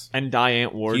 Yes. And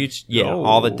Diane Ward. Huge, yeah, Oh.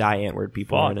 all the Diane Ward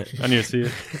people are in Fuck. it. I need to see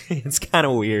it. It's kind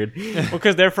of weird.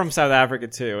 Because they're from South Africa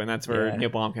too, and that's where Yeah. Neil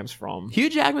Blomkamp's from.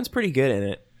 Hugh Jackman's pretty good in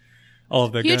it. All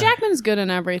of that Hugh guy. Jackman's good in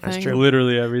everything. That's true.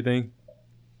 Literally everything.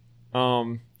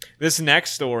 This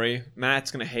next story,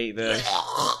 Matt's gonna hate this.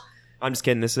 I'm just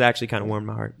kidding. This is actually kind of warmed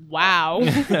my heart. Wow.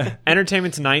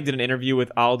 Entertainment Tonight did an interview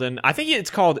with Alden. I think it's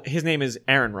called. His name is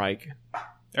Aaron Reich.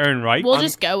 Aaron Wright? We'll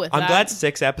just go with I'm that. glad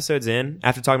 6 episodes in,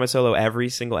 after talking about Solo every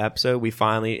single episode, we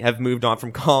finally have moved on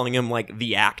from calling him like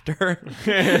the actor.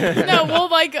 No, well,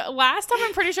 like last time,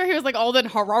 I'm pretty sure he was like Alden.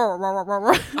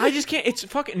 I just can't. It's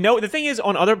fucking no. The thing is,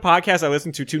 on other podcasts I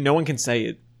listen to, too, no one can say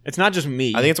it. It's not just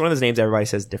me. I think it's one of those names everybody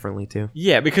says differently too.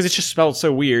 Yeah, because it's just spelled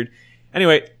so weird.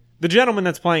 Anyway, the gentleman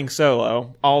that's playing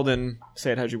Solo, Alden,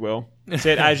 say it as you will.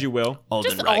 Say it as you will.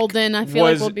 Just Alden. I feel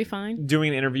like Was- we'll be fine. Doing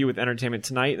an interview with Entertainment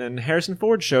Tonight, and Harrison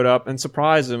Ford showed up and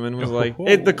surprised him and was like,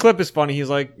 the clip is funny. He's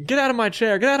like, "Get out of my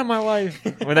chair, get out of my life."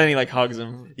 But then he like hugs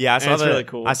him. Yeah, I And saw it's the, really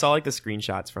cool. I saw like the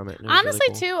screenshots from it. and it was Honestly,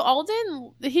 really cool. too,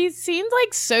 Alden, he seems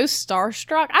like so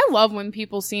starstruck. I love when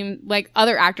people seem like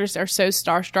other actors are so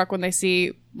starstruck when they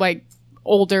see like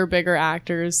older, bigger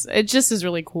actors. It just is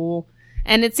really cool.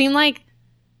 And it seemed like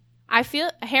I feel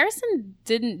Harrison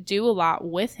didn't do a lot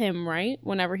with him, right?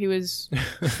 Whenever he was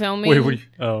filming. Wait, what?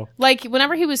 Oh, Like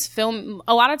whenever he was film,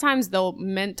 a lot of times they'll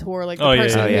mentor like the Oh, yeah,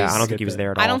 person Oh yeah, who's. I don't think he was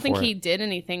there at all. I don't think for he it. did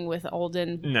anything with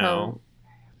Alden. No.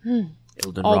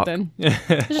 Alden Rock. Alden.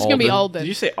 It's just gonna be Alden. Did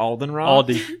you say Alden Rock?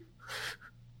 Aldi.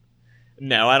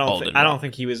 No, I don't. Alden I don't Rock.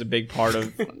 think he was a big part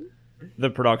of the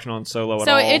production on Solo at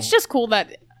So all. it's just cool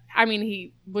that I mean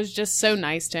he was just so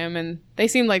nice to him, and they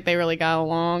seemed like they really got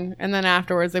along. And then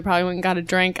afterwards, they probably went and got a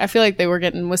drink. I feel like they were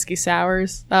getting whiskey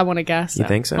sours. I want to guess. You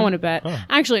think so? I want to bet.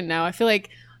 Actually, no. I feel like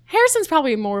Harrison's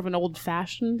probably more of an old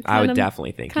fashioned. I would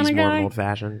definitely think he's kinda more guy. old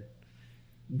fashioned.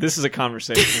 This is a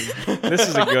conversation. This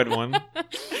is a good one.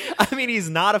 I mean, he's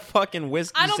not a fucking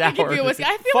whiskey I don't sour. think he'd be a whiskey.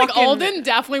 I feel like Fucking- Alden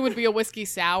definitely would be a whiskey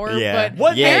sour. Yeah. But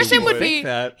What Yeah, Harrison he would would. be. Think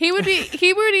that.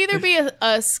 He would either be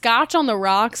a Scotch on the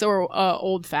rocks or a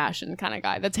old fashioned kind of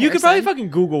guy. That's You could Harrison. probably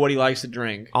fucking Google what he likes to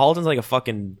drink. Alden's like a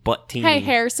fucking butt teen. Hey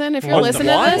Harrison, if you're What listening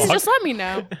the to this, fuck? just let me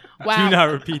know. Wow. Do not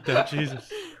repeat that, Jesus.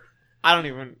 I don't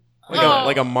even.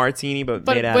 Like a martini, but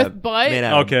But made out with of butt? Made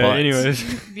out Okay, of butts.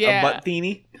 anyways. Yeah. A butt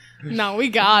teeny. No, we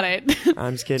got it.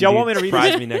 I'm just kidding. Do y'all dude. want me to read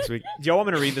Surprise this? me next week? Do y'all want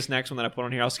me to read this next one that I put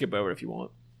on here? I'll skip over it if you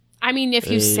want. I mean, if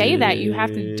you say that, you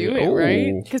have to do it, Oh.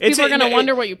 right? Because It's- people are going to it-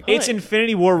 wonder what you put. It's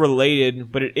Infinity War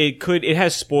related, but it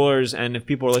has spoilers, and if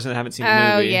people are listening that haven't seen the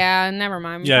Oh, movie, yeah. Never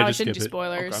mind. We Yeah, probably just shouldn't do skip it.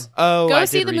 spoilers. Okay. Oh, Go I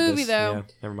see did the read movie, this. though. Yeah,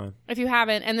 never mind. If you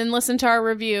haven't, and then listen to our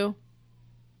review.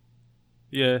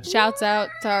 Yeah. Shouts out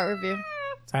to our review.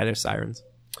 Either sirens.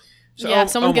 So, yeah,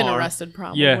 someone's getting Omar, arrested,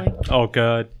 probably. Yeah. Oh,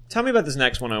 God. Tell me about this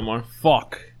next one, Omar.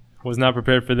 Fuck. Was not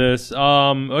prepared for this.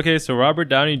 Okay, so Robert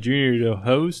Downey Jr. to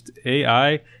host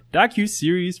AI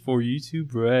docu-series for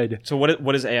YouTube Red. So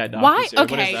what is AI docu? Why? series? What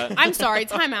is Okay, that? I'm sorry.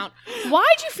 Time out. Why'd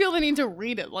you feel the need to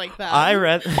read it like that? I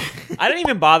read. I didn't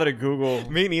even bother to Google.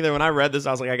 Me neither. When I read this,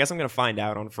 I was like, I guess I'm gonna find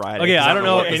out on Friday. Okay, 'cause I don't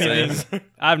know what this anything. is.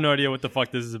 I have no idea what the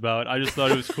fuck this is about. I just thought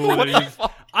it was cool that he's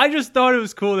I just thought it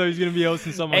was cool that he's gonna be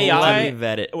hosting someone. AI? Let me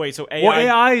vet it. Wait, so AI? Well,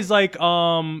 AI is like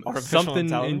Artificial something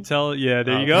intelligence? Yeah,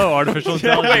 there you go. Artificial No,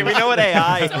 intelligence. wait, we know what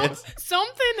AI is.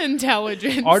 Something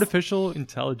intelligent. Artificial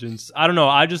intelligence. I don't know.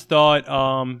 I just thought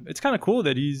it's kind of cool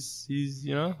that he's He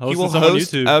hosting will some on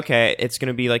host. YouTube. Okay, it's going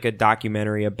to be like a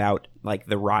documentary about like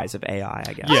the rise of AI.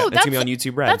 I guess. Yeah. Oh, it's going to be on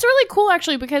YouTube Red. That's really cool,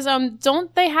 actually, because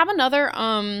don't they have another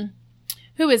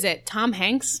who is it? Tom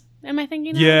Hanks? Am I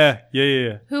thinking? of?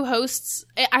 Yeah. Who hosts?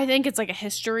 I think it's like a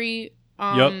history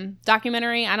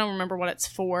documentary. I don't remember what it's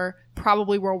for.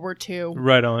 Probably World War II.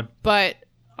 Right on. But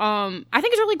I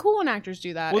think it's really cool when actors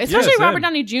do that, Well, especially yeah, Robert same.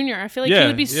 Downey Jr. I feel like Yeah, he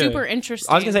would be yeah. super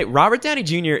interesting. I was going to say Robert Downey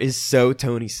Jr. is so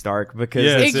Tony Stark because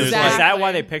Yeah, it's seriously. just Is like, that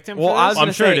why they picked him? well, for I was this? I'm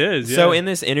gonna sure say, it is, So yeah. in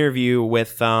this interview with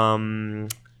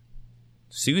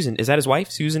Susan, is that his wife,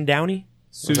 Susan Downey?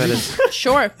 Susan.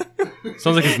 Sure.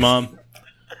 Sounds like his mom.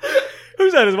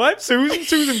 Who's that? His wife, Susan?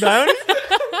 Susan Downey?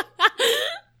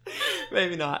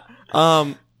 Maybe not.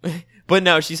 But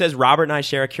no, she says Robert and I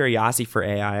share a curiosity for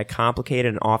AI, a complicated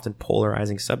and often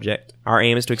polarizing subject. Our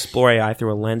aim is to explore AI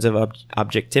through a lens of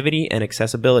objectivity and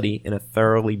accessibility in a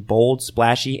thoroughly bold,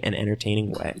 splashy, and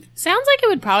entertaining way. Sounds like it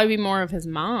would probably be more of his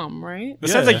mom, right?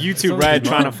 This sounds like It YouTube sounds Red like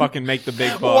trying to mom. fucking make the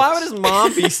big bucks. Well, why would his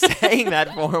mom be saying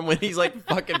that for him when he's like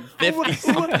fucking 50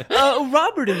 something?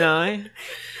 Robert and I.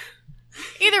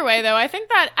 Either way, though, I think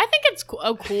it's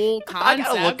a cool I concept.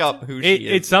 gotta look up who she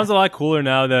It is. sounds a lot cooler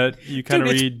now that you kind of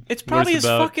Dude, read. it's probably what his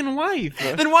about. fucking wife.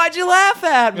 Then why'd you laugh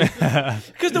at me?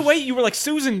 Because the way you were like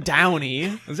Susan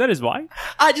Downey. Is that his wife?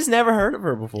 I just never heard of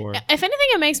her before. If anything,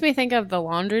 it makes me think of the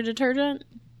laundry detergent.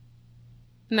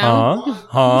 No.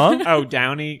 Huh? Oh,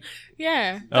 Downey.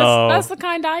 Yeah. Oh. That's the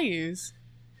kind I use.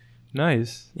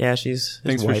 Nice. Yeah, she's his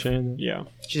Thanks for wife. sharing that. Yeah.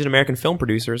 She's an American film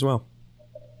producer as well.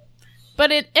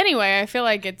 But anyway, I feel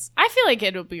like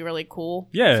it would be really cool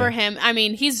Yeah. for him. I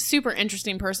mean, he's a super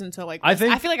interesting person to like. I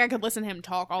think- I feel like I could listen to him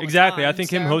talk all Exactly. the time. I think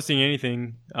him so- hosting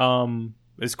anything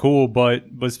is cool, but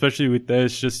especially with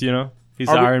this, just he's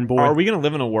the Are Iron we, Boy. are we going to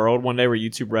live in a world one day where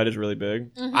YouTube Red is really big?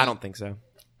 I don't think so.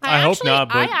 I hope not,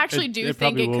 but I actually it- do it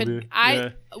think probably it will could. be. Yeah.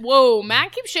 Whoa,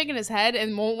 Matt keeps shaking his head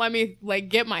and won't let me like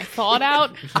get my thought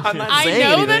out. I'm not I saying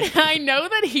know anything. that I know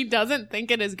that he doesn't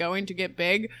think it is going to get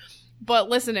big, but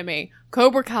listen to me,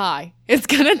 Cobra Kai, it's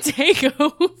gonna take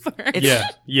over.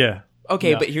 Yeah.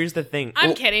 Okay, Yeah. but here's the thing. I'm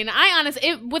Well, kidding. I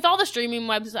honestly, with all the streaming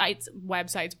websites.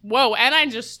 Whoa, and I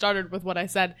just started with what I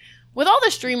said. With all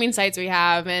the streaming sites we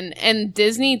have, and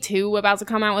Disney too, about to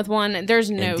come out with one.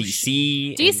 There's no and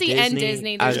DC, and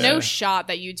Disney. There's I- no shot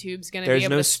that YouTube's going to be There's able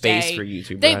no to space stay. for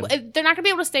YouTube. They Brad. they're not going to be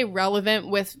able to stay relevant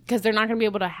because they're not going to be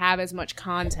able to have as much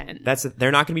content.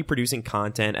 They're not going to be producing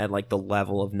content at like the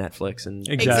level of Netflix and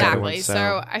Exactly. Exactly. So,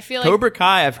 So I feel like Cobra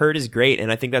Kai I've heard is great,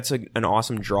 and I think that's an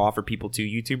awesome draw for people to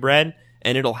YouTube Red,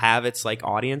 and it'll have its like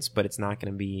audience, but it's not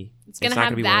going to be. it's going to not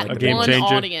have gonna be that like A game one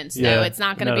changer. audience. Yeah, No, it's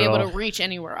not going to not be at able all. to reach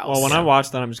anywhere else. Well, when I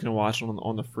watch that, I'm just going to watch it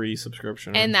on the free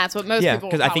subscription. and that's what most Yeah, people.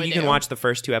 because I think you can do. watch the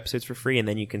first 2 episodes for free, and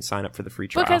then you can sign up for the free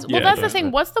trial. Because Yeah, that's the definitely.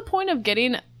 thing. What's the point of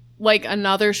getting like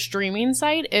another streaming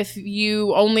site if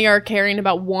you only are caring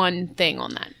about one thing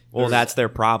on that? Well, that's their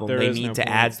problem. there They is need no to point.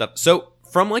 add stuff. So,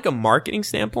 from like a marketing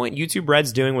standpoint, YouTube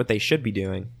Red's doing what they should be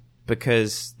doing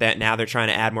because that now they're trying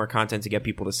to add more content to get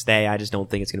people to stay. I just don't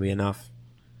think it's going to be enough.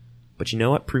 But you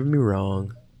know what? Prove me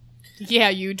wrong.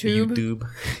 Yeah, YouTube.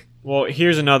 Well,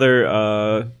 here's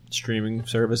another streaming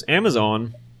service,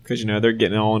 Amazon, because they're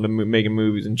getting all into making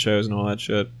movies and shows and all that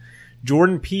shit.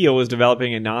 Jordan Peele is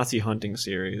developing a Nazi hunting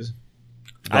series.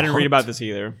 I didn't read about this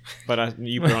either, but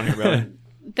you put it on here about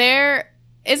it.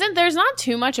 There's not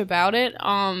too much about it.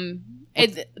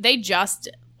 They just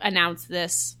announced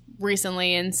this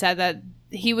recently and said that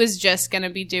he was just going to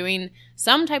be doing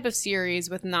some type of series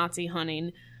with Nazi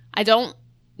hunting. I don't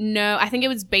know. I think it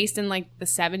was based in like the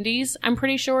 70s, I'm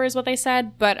pretty sure is what they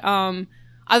said. But other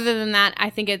than that, I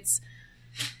think it's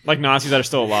Like Nazis that are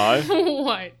still alive.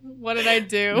 what did I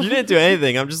do? You didn't do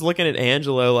anything. I'm just looking at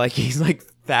Angelo like he's like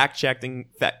fact checking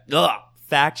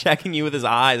you with his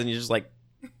eyes, and you're just like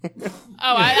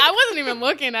I wasn't even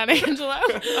looking at Angelo.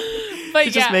 But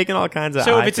he's yeah, just making all kinds of.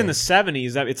 So if eye it's in the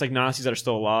things. 70s, it's like Nazis that are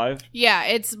still alive. yeah,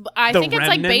 I The think it's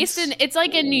like remnants? based it's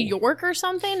like in New York or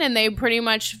something, and they pretty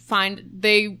much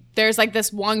there's like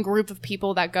this one group of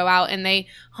people that go out and they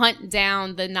hunt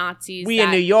down the Nazis.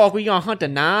 York. We gonna hunt the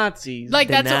Nazis. Like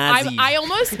The that's Nazis. I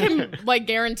almost can like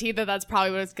guarantee that that's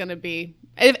probably what it's gonna be.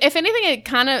 If anything, it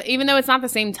kind of, even though it's not the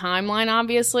same timeline,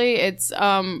 obviously, it's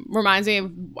reminds me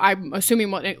of, I'm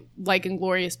assuming what like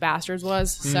Inglourious Bastards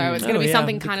was. So it's gonna Oh, be yeah,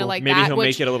 something that'd be kind of cool. like Maybe that. he'll Which,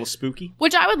 make it a little spooky.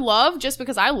 which I would love, just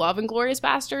because I love Inglourious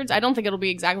Bastards. I don't think it'll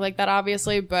be exactly like that,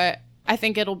 obviously, but I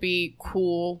think it'll be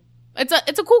cool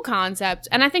it's a cool concept,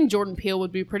 and I think Jordan Peele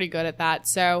would be pretty good at that.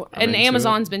 So, and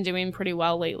Amazon's been doing pretty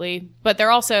well lately, but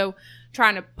they're also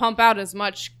trying to pump out as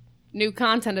much new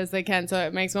content as they can, so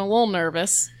it makes me a little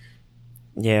nervous.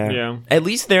 Yeah. At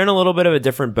least they're in a little bit of a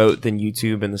different boat than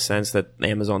YouTube in the sense that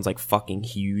Amazon's like fucking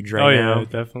huge right now. Yeah,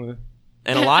 definitely.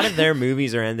 And a lot of their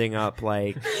movies are ending up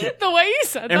like the way you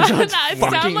said that, it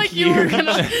sounded like you were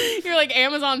gonna. You're like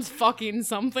Amazon's fucking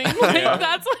something. Like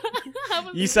that's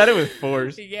what You said it with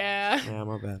force. Yeah. Yeah,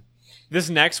 my bad. This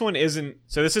next one isn't.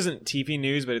 So this isn't TP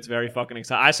news, but it's very fucking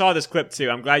exciting. I saw this clip too.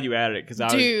 I'm glad you added it because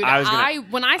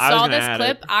when I saw this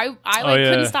clip, I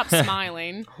couldn't stop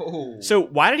smiling. So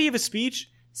why did he have a speech?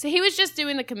 So he was just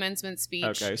doing the commencement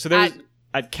speech. Okay, so there was,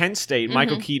 at Kent State,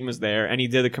 Michael Keaton was there, and he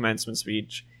did the commencement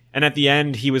speech. And at the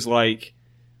end, he was like,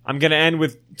 I'm going to end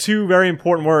with 2 very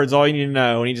important words, all you need to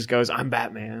know. And he just goes, I'm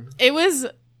Batman. It was,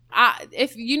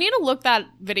 if you need to look that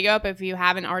video up if you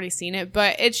haven't already seen it,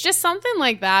 but it's just something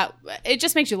like that. It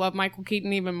just makes you love Michael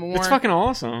Keaton even more. It's fucking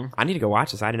awesome. I need to go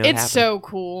watch this. I didn't know it's so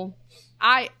cool.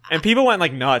 And people went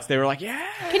like nuts. They were like, yeah.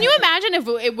 Can you imagine if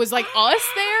it was like us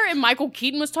there and Michael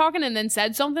Keaton was talking and then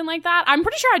said something like that? I'm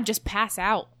pretty sure I'd just pass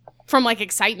out from like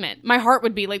excitement. My heart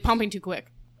would be like pumping too quick.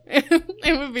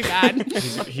 It would be bad.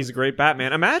 He's a great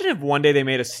Batman. Imagine if one day they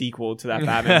made a sequel to that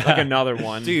Batman, like another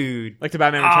one, dude, like the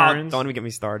Batman Returns. Don't even get me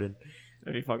started.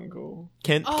 That'd be fucking cool.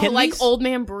 Can like these, Old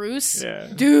Man Bruce? Yeah,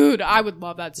 dude, I would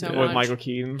love that so much. With Michael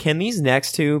Keaton. Can these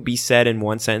next 2 be said in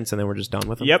one sentence and then we're just done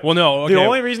with them? Yep. Well, no. Okay. The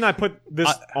only reason I put this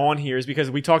on here is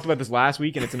because we talked about this last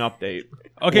week and it's an update.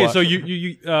 Okay, so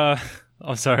you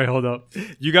oh, sorry, hold up.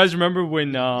 You guys remember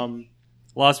when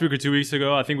last week or 2 weeks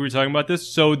ago, I think we were talking about this.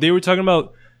 So they were talking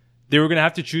about they were gonna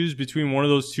have to choose between one of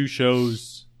those 2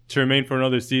 shows to remain for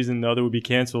another season. The other would be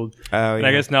canceled. Oh, and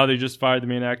I guess now they just fired the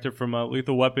main actor from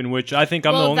Lethal Weapon, which I think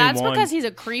I'm the only one. Well, that's because he's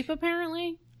a creep,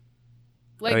 apparently.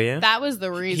 Like, that was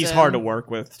the reason. He's hard to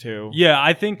work with, too. Yeah,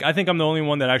 I think I'm the only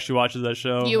one that actually watches that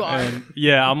show. You are. And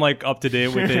yeah, I'm like up to date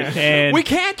with it. And we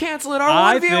can't cancel it.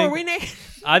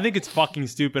 I think it's fucking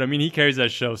stupid. I mean, he carries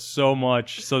that show so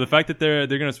much. So the fact that they're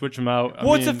gonna switch him out.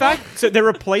 It's the fact so they're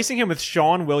replacing him with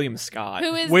Sean William Scott,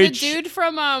 who is the dude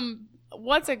from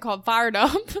what's it called? Fired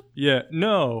Up? Yeah,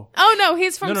 no. Oh, no,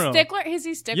 he's from No. Stickler? Is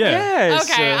he Stickler? Yeah.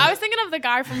 Yes. Okay, I was thinking of the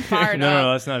guy from Fired Up.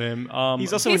 No, that's not him.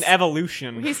 He's also in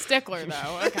Evolution. He's Stickler,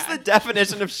 though. Okay. That's the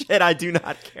definition of shit I do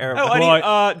not care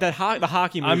about. The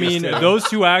hockey movie. I mean, those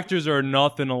 2 actors are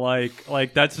nothing alike.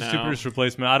 Like, that's a stupidest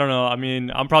replacement. I don't know. I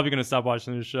mean, I'm probably going to stop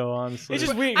watching this show, honestly. It's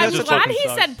just weird. I'm just glad fucking he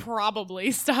sucks. said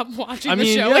probably stop watching I the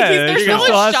mean, show. yeah, Like, there's he still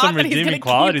still a has shot some that he's redeeming keep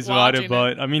qualities about watching it,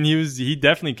 but I mean, he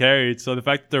definitely carried. So the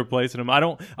fact that they're replacing him, I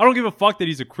don't give a fuck that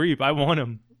he's a creep. I want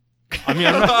him. I mean,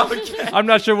 I'm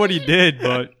not sure what he did,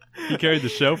 but he carried the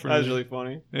show for me. That was really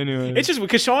funny. Anyway, it's just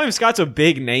because Sean William Scott's a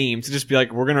big name to just be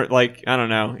like, we're gonna like, I don't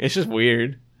know. It's just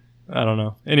weird. I don't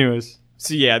know. Anyways,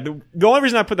 so yeah, the only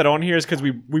reason I put that on here is because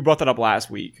we brought that up last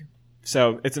week,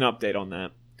 so it's an update on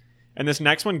that. And this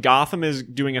next one, Gotham is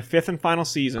doing a 5th and final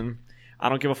season. I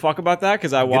don't give a fuck about that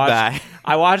because I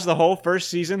watched the whole first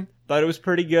season. Thought it was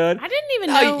pretty good. I didn't even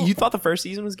know. You thought the first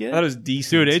season was good? I thought it was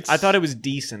decent. Dude, I thought it was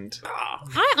decent.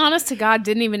 I, honest to God,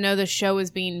 didn't even know the show was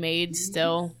being made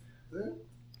still.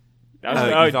 That was,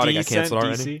 you thought it got canceled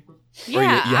already? Yeah,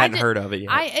 Or you hadn't heard of it yet?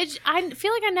 I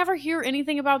feel like I never hear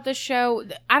anything about this show.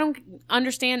 I don't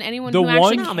understand anyone The who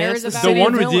actually one- cares the about the it.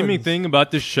 one villains. redeeming thing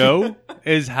about this show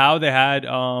is how they had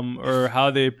or how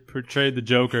they portrayed the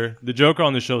Joker. The Joker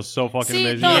on the show is so fucking See,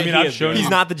 amazing. the- I mean, He I've is shown good. He's you.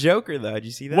 not the Joker, though. Did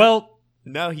you see that? Well,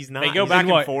 no, he's not. They go He's back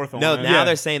in what? and forth on No, it. now Yeah.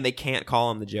 they're saying they can't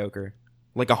call him the Joker.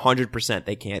 Like 100%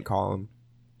 they can't call him.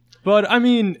 but I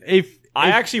mean, if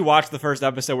I actually watched the first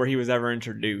episode where he was ever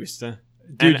introduced. dude,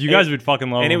 And you guys would fucking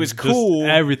love and him. it was Just cool,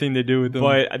 everything they do with him.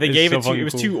 but they is gave so it to fucking it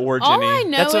was cool. too originy. All I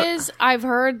know That's what- is I've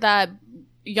heard that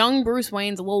young Bruce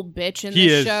Wayne's a little bitch in He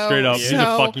this is show. straight up. He's a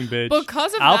So, fucking bitch.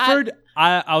 Because of Alfred, that,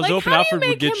 I was Like, hoping how do you Alfred would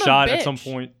make get him a shot at some bitch?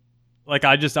 point. Like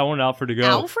I wanted Alfred to go.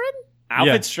 Alfred?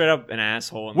 Alfred's straight up an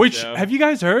asshole. In Which the show. have you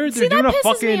guys heard? See, They're doing that a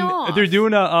pisses me fucking. off. They're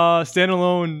doing a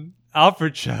standalone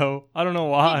Alfred show. I don't know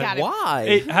You why. got it. Why?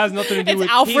 It has nothing to do It's with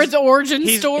Alfred's origin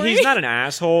story. He's not an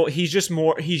asshole. He's just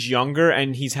more. He's younger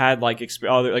and he's had like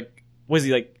was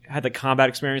he like had the combat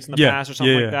experience in the Yeah, past or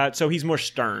something yeah, like that? So he's more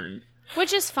stern.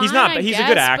 Which is fine. He's not, I he's a guess,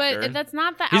 good actor. But that's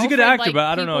not the He's a Alfred, good actor, like, but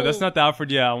I don't know. people- That's not the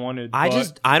Alfred. I wanted. I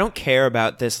but- don't care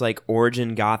about this like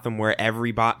origin Gotham where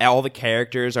all the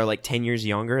characters are like 10 years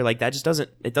younger. Like that just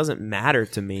doesn't matter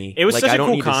to me. It was like, such I a don't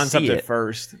cool need to concept see at it.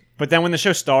 first, But then when the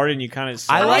show started, and you kind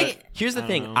of Here's the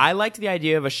thing. know. I liked the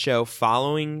idea of a show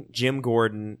following Jim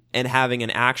Gordon and having an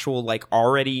actual like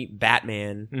already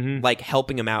Batman like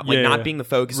helping him out, like Yeah, not yeah. being the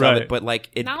focus of Right. it, but like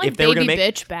Not like if they were baby gonna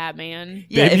make bitch Batman.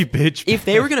 Baby bitch if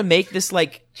they were gonna make this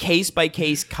like case by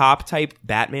case cop type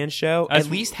Batman show, As-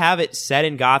 at least have it set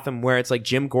in Gotham where it's like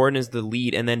Jim Gordon is the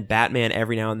lead and then Batman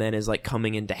every now and then is like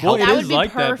coming in to help. Well, it That is would be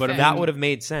like that, but I perfect. That would have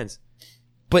made sense.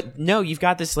 But no, you've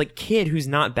got this like kid who's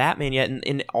not Batman yet, and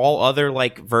in all other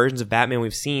like versions of Batman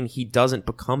we've seen, he doesn't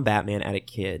become Batman at a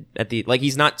kid. At the like,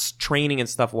 he's not training and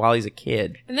stuff while he's a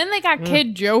kid. And then they got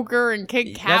Kid Joker and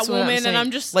Kid That's what Catwoman, saying. and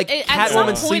I'm just like at some Catwoman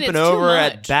point, sleeping it's too over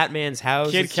much. at Batman's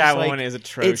house. Kid It's just, Catwoman like, is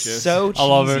atrocious. It's so cheesy. I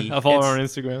love her. I follow her on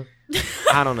It's- Instagram.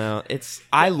 I don't know.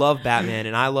 I love Batman,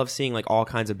 and I love seeing like all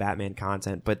kinds of Batman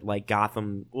content. But like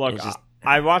Gotham, Look, is just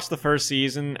I watched the first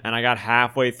season, and I got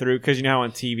halfway through because you know how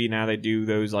on TV now they do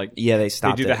those like yeah, they they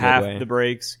stopped. do it the half midway. the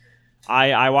breaks.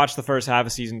 I watched the first half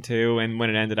of season 2, and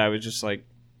when it ended, I was just like,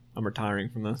 I'm retiring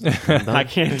from this. I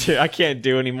can't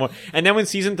do anymore. And then when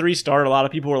season 3 started, a lot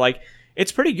of people were like,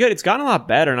 it's pretty good. It's gotten a lot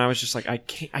better. And I was just like, I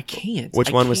can't.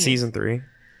 Which I one was can't. season 3?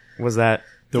 Was that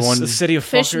The one The City of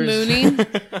Fish Fuckers. Mooney.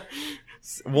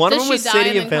 one? Does Of them was she die City and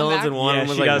of then come Villains, back? and one Yeah, of them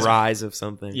was she like does. Rise of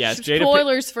something. Yes, Jada,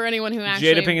 Spoilers for anyone who actually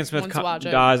Jada Pinkett Smith wants to watch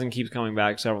it. dies and keeps coming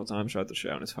back several times throughout the show,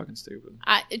 and it's fucking stupid.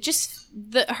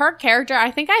 Her character.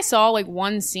 I think I saw like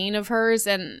one scene of hers,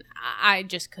 and I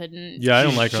just couldn't. Yeah, I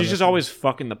don't like her. She's just always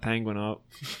fucking the penguin up.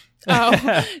 Oh,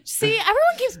 see,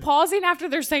 everyone keeps pausing after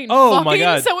they're saying Oh, fucking, my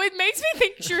God. so it makes me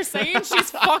think you're saying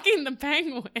she's fucking the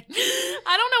penguin.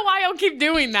 I don't know why y'all keep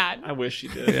doing that. I wish she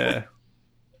did. Yeah.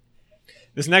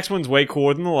 This next one's way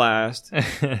cooler than the last.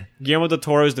 Guillermo del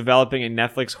Toro is developing a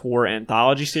Netflix horror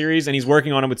anthology series, and he's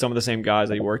working on it with some of the same guys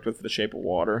that he worked with for The Shape of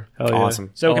Water. Hell yeah.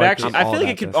 Awesome. So it could like actually, I'm I all feel like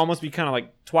about it could this. almost be kind of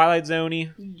like Twilight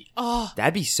Zone-y. Oh,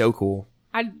 That'd be so cool.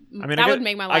 I mean, that I guess, would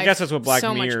make my life I guess that's what Black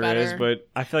so much Mirror better. is, but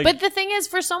I feel like But the thing is,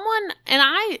 for someone, and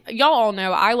y'all all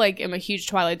know, I like am a huge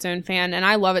Twilight Zone fan, and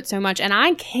I love it so much, and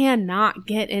I cannot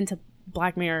get into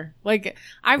Black Mirror. Like,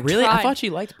 I've Really? tried. I thought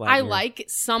you liked Black I Mirror. like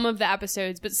some of the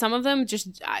episodes, but some of them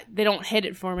just they don't hit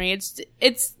it for me.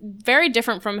 It's very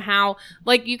different from how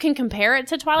like you can compare it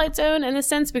to Twilight Zone in a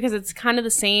sense because it's kind of the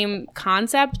same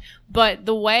concept, but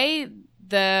the way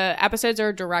the episodes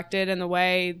are directed and the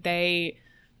way they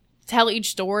tell each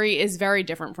story is very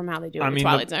different from how they do it I with mean,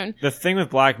 Twilight Zone. the thing with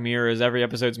Black Mirror is every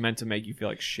episode's meant to make you feel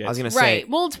like shit. I was gonna Right. say.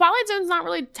 Well, Twilight Zone's not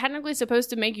really technically supposed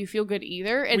to make you feel good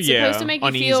either. It's Yeah, supposed to make you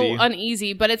uneasy. feel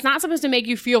uneasy, but it's not supposed to make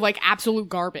you feel like absolute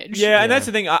garbage. Yeah, and that's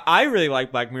the thing. I really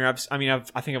like Black Mirror. I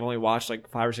think I've only watched like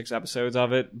 5 or 6 episodes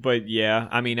of it, but yeah,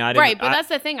 I mean, I didn't, Right, but that's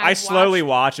the thing. I I've slowly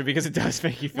watched- watch it because it does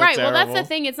make you feel Right. terrible. Well, that's the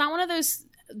thing. It's not one of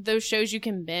those shows you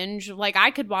can binge. Like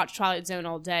I could watch Twilight Zone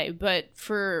all day, but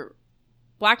for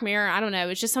Black Mirror, I don't know.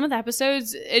 It's just some of the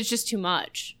episodes. It's just too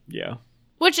much. Yeah.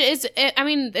 Which is, I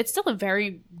mean, it's still a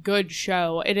very good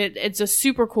show. It's a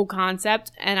super cool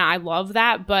concept, and I love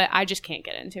that. But I just can't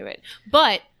get into it.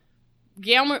 But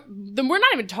Guillermo, we're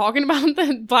not even talking about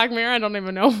the Black Mirror. I don't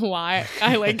even know why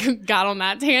I like got on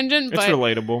that tangent. It's But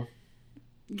relatable.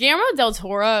 Guillermo del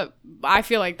Toro, I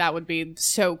feel like that would be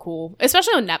so cool,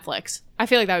 especially on Netflix. I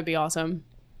feel like that would be awesome.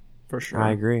 For sure.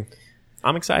 I agree.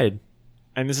 I'm excited.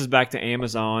 And this is back to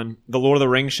Amazon. The Lord of the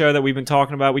Rings show that we've been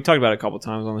talking about. We talked about it a couple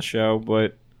times on the show,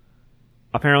 but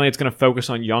apparently it's going to focus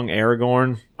on young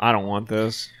Aragorn. I don't want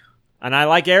this. And I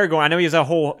like Aragorn. I know he has a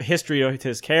whole history to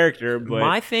his character, but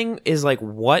My thing is like,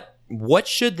 what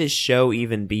should this show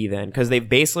even be then? Because they've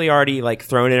basically already like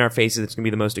thrown in our faces it's gonna be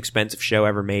the most expensive show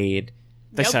ever made.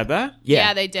 they Yep. said that?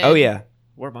 Yeah, they did. Oh yeah.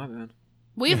 Where am I, man?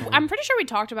 I'm pretty sure we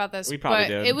talked about this. We probably but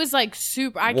did. it was like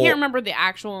super. I Well, can't remember the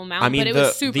actual amount, I mean, but it was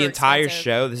the super. entire expensive.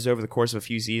 show. This is over the course of a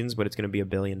few seasons, but it's gonna be $1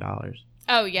 billion.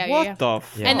 Oh yeah, What yeah. the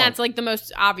fuck? And that's like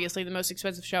obviously the most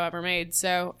expensive show ever made.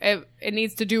 So it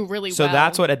needs to do really So well.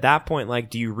 that's what at that point, like,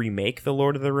 do you remake the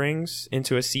Lord of the Rings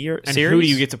into a series? And who do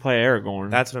you get to play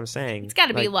Aragorn? That's what I'm saying. It's got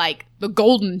to be like the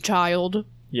Golden Child.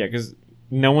 Yeah, because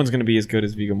no one's going to be as good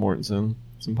as Viggo Mortensen.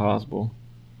 It's impossible.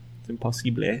 It's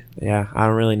impossible. Yeah, I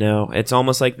don't really know. It's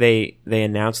almost like they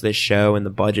announced this show and the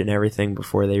budget and everything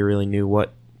before they really knew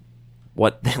what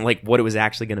like what it was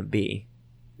actually going to be.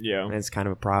 Yeah. And it's kind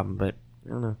of a problem, but I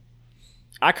don't know.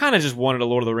 I kind of just wanted a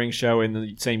Lord of the Rings show in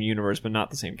the same universe, but not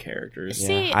the same characters.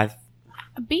 See, Yeah,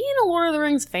 Being a Lord of the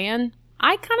Rings fan,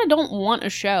 I kind of don't want a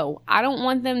show. I don't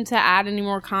want them to add any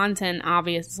more content,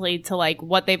 obviously, to like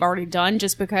what they've already done,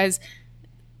 just because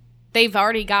they've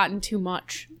already gotten too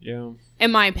much, Yeah.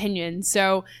 in my opinion.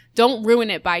 So don't ruin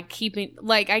it by keeping,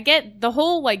 like, I get the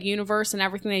whole like universe and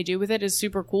everything they do with it is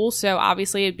super cool. So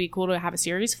obviously it'd be cool to have a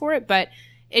series for it, but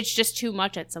it's just too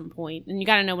much at some point, and you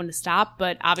got to know when to stop.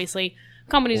 But obviously,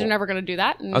 companies are never going to do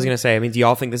that. And I was gonna say, I mean, do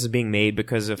y'all think this is being made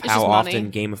because of how just money. often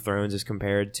Game of Thrones is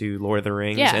compared to Lord of the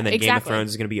Rings, Yeah, and then Game of exactly.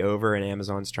 Thrones is gonna be over, and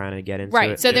Amazon's trying to get into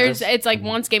right. it? So it's like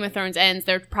once Game of Thrones ends,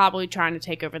 they're probably trying to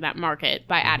take over that market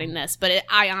by adding this. But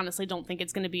I honestly don't think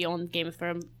it's going to be on Game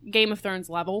of Thrones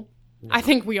level. I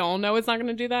think we all know it's not going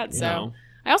to do that. So. No.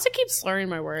 I also keep slurring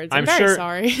my words. I'm I'm very sure-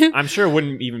 sorry. I'm sure it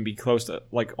wouldn't even be close to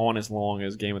like on as long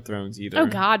as Game of Thrones either. Oh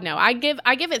God, no! I give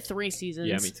it 3 seasons.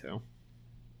 Yeah, me too.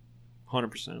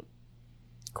 100%.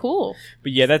 Cool.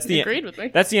 But yeah, that's You the agreed with me.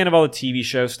 That's the end of all the TV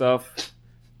show stuff.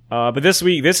 But this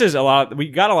week, this is a lot. We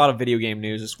got a lot of video game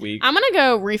news this week. I'm gonna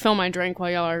go refill my drink while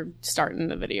y'all are starting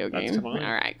the video That's game. fine.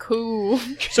 All right, cool.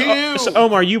 So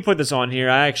Omar, you put this on here.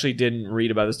 I actually didn't read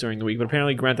about this during the week, but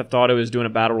apparently Grand Theft Auto is doing a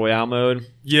battle royale mode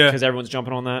Yeah. because everyone's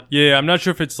jumping on that. Yeah, I'm not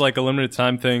sure if it's like a limited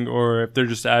time thing or if they're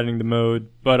just adding the mode.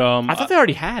 But I thought they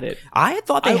already had it. I had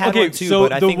thought they had one too, so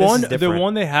but I the think this one is different. the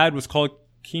one they had was called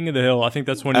King of the Hill. I think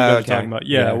that's one you guys Okay. are talking about.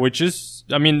 Yeah, Yeah. which is,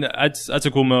 I mean, that's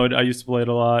a cool mode. I used to play it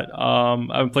a lot. I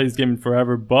haven't played this game in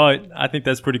forever, but I think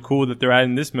that's pretty cool that they're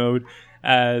adding this mode,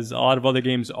 as a lot of other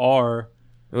games are.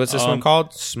 What's this one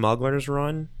called? Smuggler's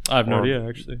Run? I have no Or- idea,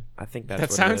 actually. I think that's That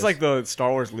what it sounds is. like the Star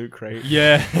Wars loot crate,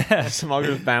 Yeah.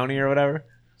 Smuggler's Bounty or whatever.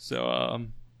 So,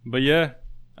 but yeah,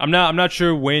 I'm not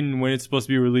sure when it's supposed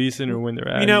to be releasing or when they're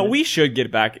adding. You know, it. we should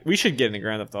get back. We should get into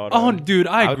Grand Theft Auto. Oh, dude,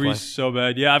 I would agree play. so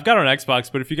bad. Yeah, I've got it on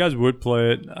Xbox, but if you guys would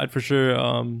play it, I'd for sure.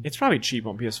 It's probably cheap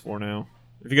on PS4 now.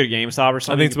 If you go to GameStop or I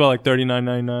something, think it's about like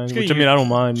 $39.99, Just get which a I mean I don't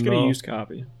mind. just get a no. used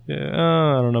copy. Yeah,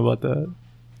 I don't know about that.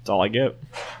 That's all I get.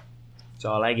 That's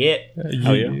all I get.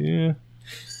 Hell yeah.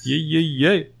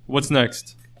 Yeah. What's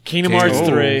next? Kingdom Hearts Oh.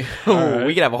 3. Oh,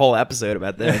 we could have a whole episode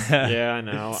about this. Yeah, I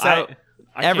know. So,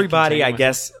 I can't Everybody, contain I myself.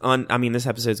 guess, this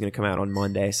episode is going to come out on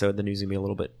Monday, so the news is going to be a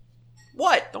little bit.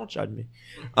 What? Don't judge me.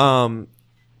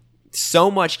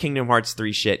 So much Kingdom Hearts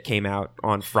 3 shit came out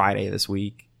on Friday this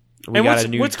week. We And got what's- a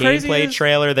new what's crazy gameplay is-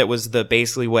 trailer that was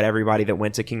basically what everybody that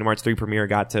went to Kingdom Hearts 3 premiere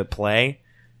got to play.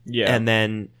 Yeah. And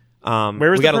then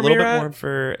Where was we the got a little bit premiere more at?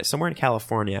 for somewhere in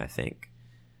California, I think.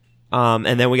 And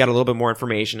then we got a little bit more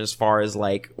information as far as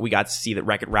like we got to see that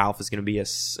Wreck-It Ralph is going to be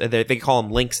they call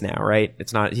him Lynx now, right?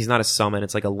 He's not a summon,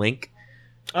 it's like a link.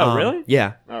 Oh, really?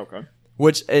 Yeah. Oh, okay.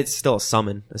 Which it's still a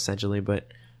summon essentially, but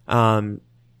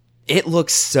it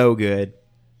looks so good.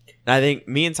 I think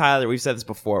me and Tyler, we've said this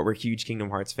before, we're huge Kingdom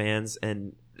Hearts fans,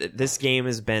 and this game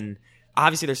has been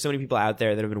obviously there's so many people out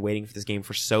there that have been waiting for this game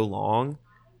for so long.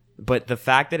 But the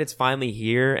fact that it's finally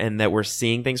here and that we're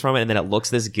seeing things from it and that it looks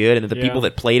this good and that the Yeah. people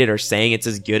that played it are saying it's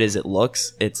as good as it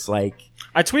looks, it's like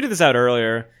I tweeted this out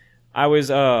earlier. I was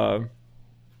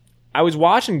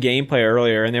watching gameplay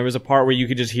earlier, and there was a part where you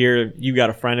could just hear "You Got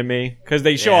a Friend in Me" because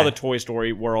they show Yeah. all the Toy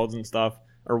Story worlds and stuff,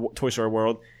 or Toy Story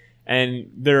World, and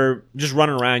they're just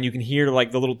running around. You can hear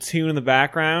like the little tune in the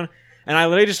background, and I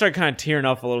literally just started kind of tearing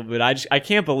up a little bit. I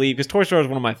can't believe, because Toy Story is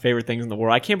one of my favorite things in the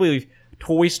world. I can't believe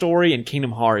Toy Story and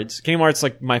Kingdom Hearts. Kingdom Hearts is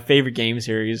like my favorite game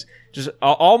series. Just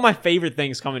all my favorite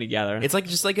things coming together. it's like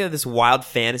just like this wild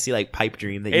fantasy like pipe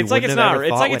dream that you It's like wouldn't it's have not- ever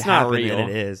it's thought like would it's not happen, real. and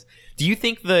it is. Do you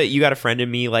think the You Got a Friend in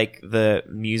Me, like the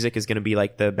music is going to be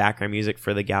like the background music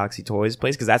for the Galaxy Toys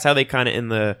place? Because that's how they kind of in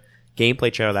the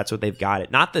gameplay trailer. That's what they've got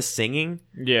it. Not the singing,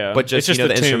 Yeah, but just, it's the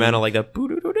tune. instrumental, like the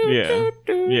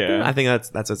Yeah. I think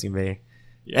that's what's gonna be.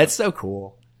 Yeah. It's so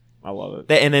cool. I love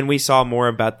it. And then we saw more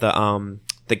about the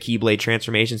Keyblade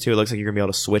transformations too. It looks like you're gonna be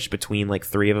able to switch between like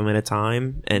 3 of them at a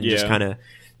time, and just Yeah. kind of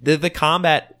the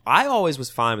combat. I always was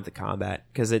fine with the combat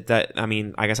because I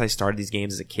mean, I guess I started these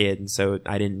games as a kid, and so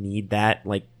I didn't need that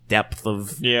like depth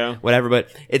of Yeah. whatever. But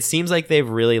it seems like they've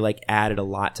really like added a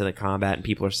lot to the combat, and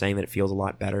people are saying that it feels a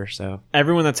lot better. So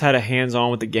Everyone that's had a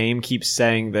hands-on with the game keeps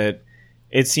saying that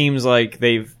it seems like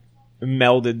they've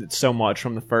melded so much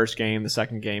from the first game, the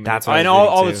second game, That's what I and was all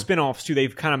reading, the too. spin-offs too.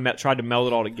 They've kind of tried to meld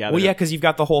it all together. well, yeah, because you've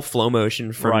got the whole flow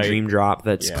motion from Right. Dream Drop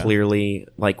that's Yeah. clearly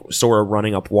like sort of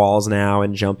running up walls now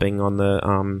and jumping on the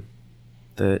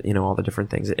all the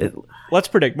different things. Let's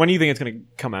predict. When do you think it's going to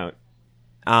come out?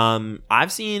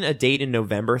 I've seen a date in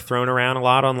November thrown around a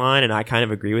lot online, and I kind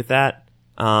of agree with that.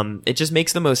 It just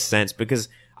makes the most sense because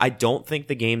I don't think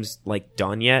the game's like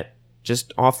done yet.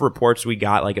 Just off reports we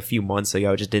got like a few months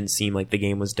ago, it just didn't seem like the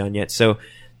game was done yet. So,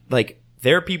 like,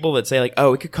 there are people that say like,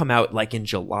 "Oh, it could come out like in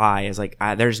July." It's like,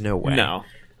 there's no way. No.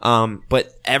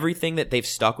 But everything that they've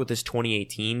stuck with this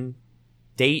 2018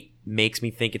 date makes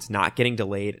me think it's not getting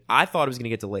delayed. I thought it was going to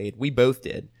get delayed. We both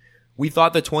did. We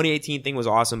thought the 2018 thing was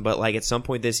awesome, but like at some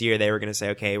point this year they were going to say,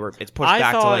 okay, it's pushed I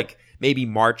back to thought- like maybe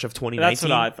March of 2019. That's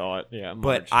what I thought. Yeah,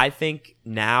 But March. I think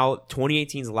now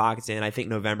 2018's locked in. I think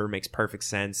November makes perfect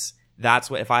sense. That's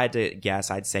what, if I had to guess,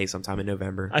 I'd say sometime in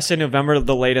November. I say November,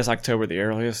 the latest, October, the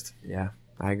earliest. Yeah,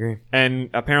 I agree. And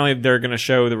apparently they're going to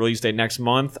show the release date next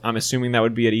month. I'm assuming that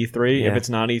would be at E3. Yeah. If it's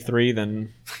not E3,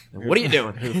 then What are you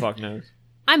doing? who the fuck knows?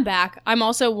 I'm back. I'm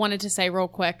also wanted to say real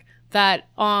quick that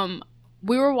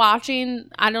we were watching,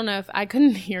 I don't know if I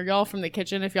couldn't hear y'all from the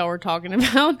kitchen if y'all were talking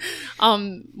about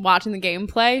watching the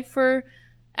gameplay for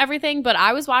everything, but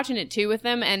I was watching it too with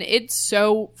them, and it's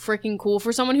so freaking cool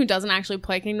for someone who doesn't actually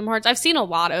play Kingdom Hearts. I've seen a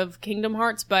lot of Kingdom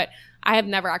Hearts, but I have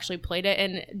never actually played it,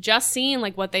 and just seeing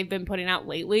like what they've been putting out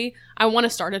lately, I want to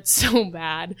start it so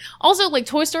bad. Also, like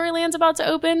Toy Story Land's about to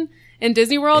open in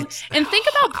Disney World, and think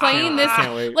about playing this.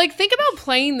 can't wait. Like, think about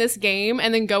playing this game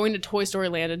and then going to Toy Story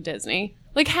Land in Disney.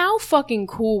 Like, how fucking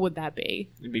cool would that be?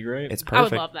 It'd be great. It's I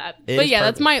perfect. would love that. It But is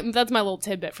yeah, perfect. that's my little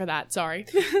tidbit for that. Sorry.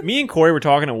 Me and Corey were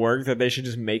talking at work that they should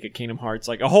just make a Kingdom Hearts,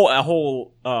 like a whole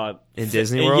In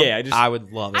Disney World? Yeah, I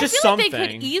would love it. I Just feel like they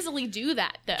something. could easily do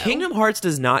that though. Kingdom Hearts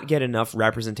does not get enough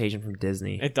representation from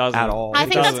Disney. It doesn't. At all. I It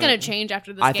think that's doesn't. going to change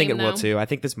after this I game, think it will though. too. I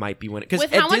think this might be when, because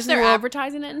With at how much Disney they're World,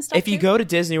 advertising it and stuff. if you too. go to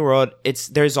Disney World,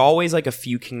 there's always like a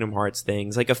few Kingdom Hearts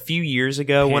things. Like a few years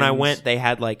ago when I Pins. went, they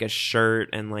had like a shirt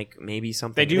and like maybe something.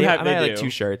 They do have- I they had like do. 2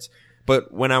 shirts.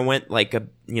 But when I went like a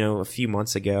few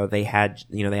months ago, they had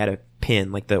a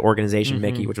pin, like the organization Mm-hmm.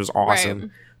 Mickey, which was awesome. Right.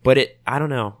 But I don't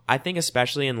know. I think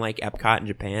especially in like Epcot in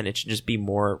Japan, it should just be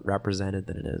more represented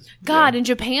than it is. God, in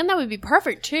Japan that would be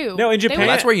perfect too. No, in They Japan- would-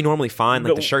 Well, that's where you normally find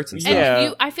like The- the shirts and and stuff.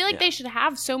 Yeah. I feel like they should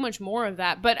have so much more of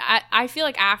that. But I feel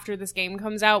like after this game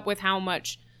comes out, with how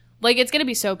much, like, it's going to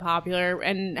be so popular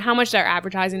and how much they're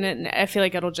advertising it, and I feel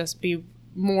like it'll just be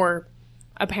more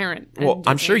apparent. in Well,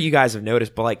 I'm Disney. sure you guys have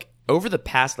noticed, but like over the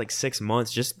past like 6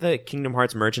 months, just the Kingdom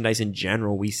Hearts merchandise in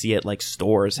general, we see at like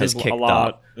stores has There's kicked a lot.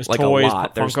 up. There's like toys, a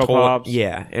lot. There's Funko Pops.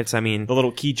 Yeah, it's. I mean, the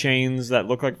little keychains that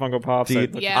look like Funko Pops. dude,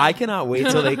 that look- Yeah. I cannot wait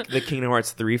till the Kingdom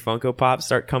Hearts 3 Funko Pops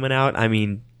start coming out. I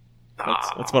mean,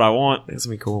 that's what I want. it's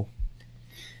gonna be cool.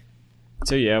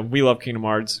 So yeah, we love Kingdom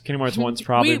Hearts. Kingdom Hearts 1's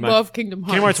probably we my love Kingdom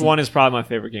Hearts. Kingdom Hearts 1 is probably my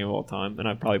favorite game of all time, and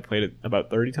I've probably played it about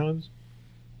 30 times.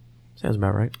 Sounds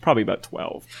about right. Probably about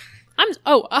 12.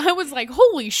 I was like,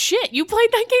 holy shit! You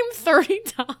played that game 30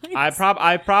 times.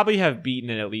 I probably have beaten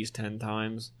it at least 10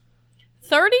 times.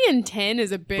 30 and 10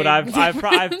 is a big. But I've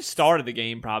difference. started the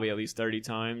game probably at least 30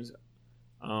 times.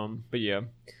 But yeah,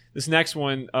 this next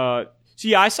one. So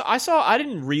yeah, I saw. I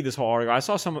didn't read this whole article. I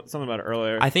saw something about it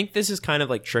earlier. I think this is kind of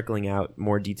like trickling out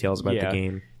more details about Yeah. the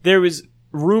game. There was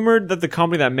rumored that the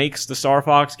company that makes the Star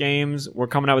Fox games were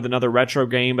coming out with another retro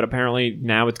game, but apparently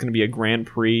now it's going to be a Grand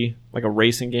Prix, like a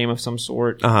racing game of some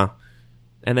sort.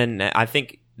 And then I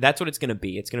think that's what it's going to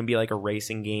be. It's going to be like a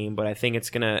racing game, but I think it's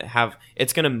going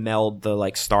to meld the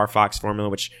like Star Fox formula,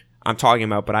 which I'm talking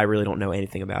about, but I really don't know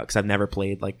anything about because I've never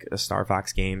played like a Star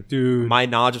Fox game. Dude. My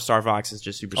knowledge of Star Fox is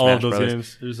just Super All Smash of those Bros.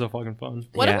 games, they're so fucking fun.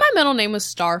 What Yeah. if my middle name was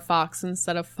Star Fox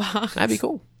instead of Fox? That'd be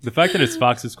cool. The fact that it's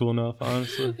Fox is cool enough,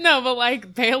 honestly. No, but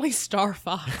like Bailey Star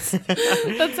Fox.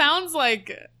 That sounds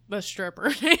like the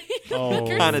stripper name. Oh.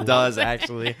 Kind of does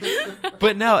actually,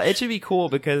 but no, it should be cool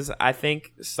because I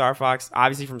think Star Fox,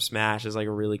 obviously from Smash, is like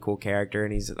a really cool character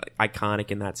and he's like iconic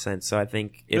in that sense. So I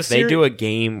think if The they do a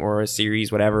game or a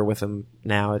series, whatever, with him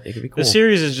now, it could be cool. The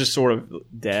series is just sort of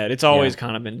dead. It's always Yeah.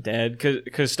 kind of been dead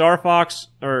because Star Fox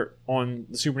or on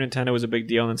the Super Nintendo was a big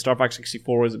deal, and then Star Fox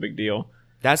 64 was a big deal.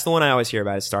 That's the one I always hear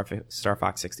about is Star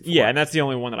Fox 64. Yeah, and that's the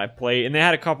only one that I played. And they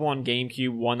had a couple on GameCube,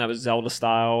 one that was Zelda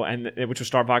style, and which was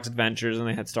Star Fox Adventures, and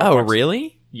they had Star Oh, Fox.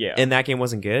 really? Yeah. And that game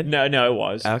wasn't good? No, it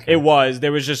was. Okay. It was.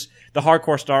 There was just the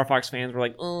hardcore Star Fox fans were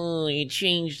like, "Oh, you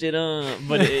changed it up,"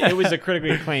 but it was a critically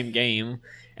acclaimed game.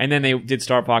 And then they did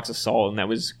Star Fox Assault, and that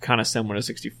was kind of similar to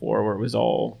 64, where it was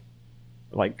all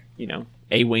like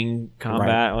A-wing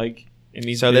combat, like in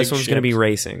these. So this big one's going to be ships.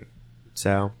 racing.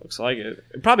 So, Looks like it.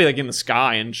 Probably like in the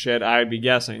sky and shit. I would be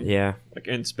guessing. yeah. Like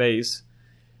in space.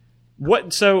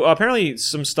 What? So apparently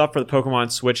some stuff for the Pokemon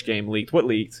Switch game leaked. What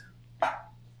leaked?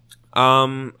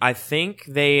 I think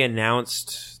they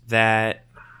announced that.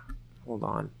 Hold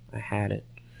on, I had it.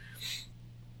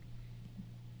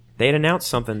 They had announced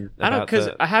something. I don't about because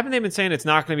the- haven't they been saying it's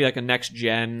not going to be like a next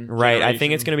gen? right. I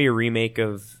think it's going to be a remake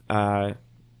of.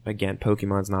 Again,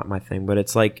 Pokemon's not my thing, but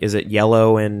it's like, is it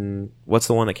Yellow and what's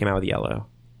the one that came out with Yellow?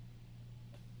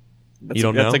 You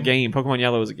don't That's know? a game. Pokemon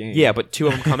Yellow is a game. Yeah, but 2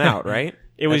 of them come out, right?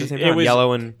 It At was. the same It time, was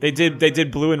Yellow and. They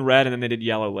did Blue and Red, and then they did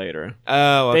Yellow later.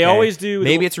 Oh, okay. They always do-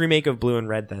 Maybe it's a remake of Blue and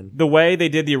Red then. The way they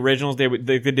did the originals, they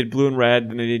did Blue and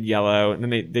Red, then they did Yellow, and then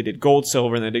they did Gold,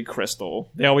 Silver, and they did Crystal.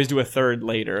 They always do a third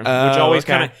later, which always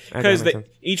okay. kind of Okay, because that makes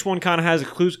sense. each one kind of has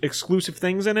exclusive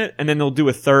things in it, and then they'll do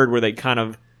a third where they kind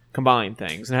of combine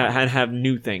things and have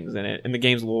new things in it, and the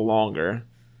game's a little longer.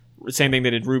 Same thing they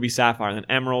did Ruby, Sapphire, and then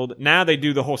Emerald. Now they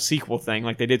do the whole sequel thing,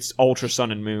 like they did Ultra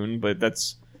Sun and Moon, but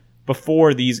that's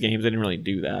before these games. They didn't really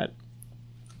do that.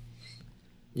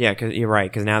 Yeah, because you're right.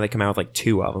 Because now they come out with like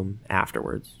 2 of them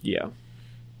afterwards. Yeah,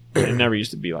 it never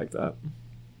used to be like that.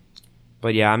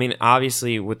 But yeah, I mean,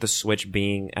 obviously with the Switch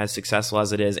being as successful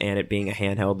as it is and it being a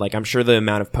handheld, like I'm sure the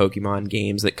amount of Pokemon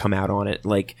games that come out on it,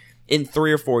 like in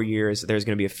 3 or 4 years, there's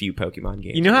going to be a few Pokemon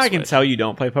games. You know on how the I can Switch. tell you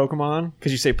don't play Pokemon?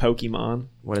 Because you say Pokemon.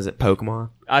 What is it, Pokemon?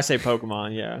 I say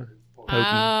Pokemon, yeah.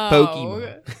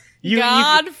 Pokemon.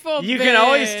 God forbid. You can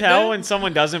always tell when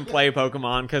someone doesn't play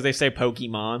Pokemon because they say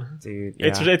Pokemon. Dude,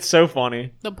 yeah. It's so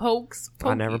funny. The pokes.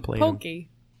 I never played Pokey.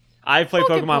 I've played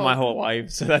Pokemon my Poke. whole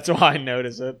life, so that's why I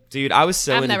notice it. Dude, I was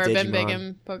so I've into never Digimon. been big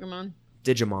in Pokemon.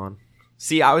 Digimon.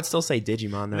 See, I would still say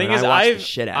Digimon though. The thing and is, I watched the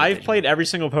shit out of I've Digimon. played every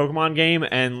single Pokemon game,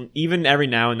 and even every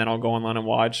now and then I'll go online and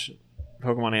watch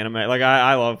Pokemon anime. Like,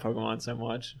 I love Pokemon so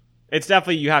much. It's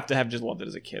definitely, you have to have just loved it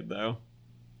as a kid, though.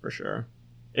 For sure.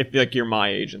 If, like, you're my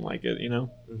age and like it, you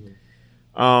know?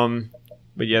 Mm-hmm.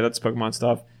 But yeah, that's Pokemon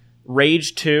stuff.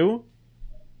 Rage 2,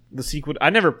 the sequel. I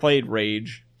never played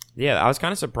Rage. Yeah, I was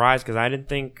kind of surprised because I didn't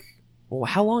think. Well,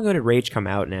 how long ago did Rage come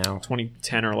out now?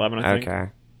 2010 or 11, I think.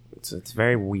 Okay, it's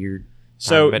very weird.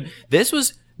 So but this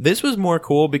was more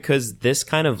cool because this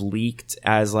kind of leaked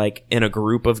as like in a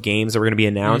group of games that were going to be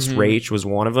announced. Rage was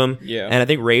one of them. Yeah. And I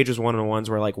think Rage was one of the ones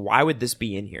where like, why would this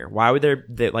be in here? Why would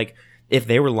like, if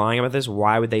they were lying about this,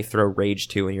 why would they throw Rage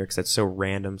 2 in here? Because that's so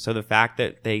random. So the fact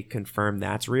that they confirmed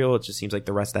that's real, it just seems like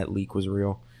the rest of that leak was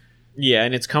real. Yeah,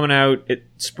 and it's coming out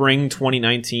spring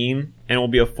 2019, and it will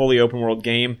be a fully open world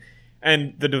game.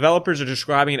 And the developers are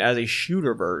describing it as a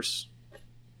shooterverse.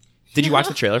 Did you watch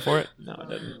the trailer for it? No, I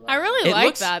didn't. I really It like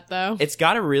looks- that though. It's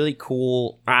got a really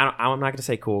cool. I'm not going to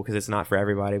say cool because it's not for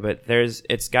everybody, but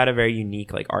it's got a very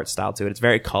unique like art style to it. It's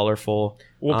very colorful.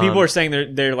 Well, people are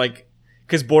saying they're like,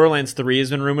 because Borderlands 3 has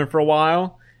been rumored for a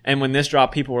while, and when this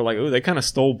dropped, people were like, "Oh, they kind of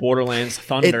stole Borderlands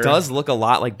thunder." It does look a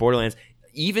lot like Borderlands,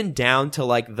 even down to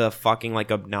like the fucking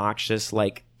like obnoxious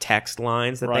like text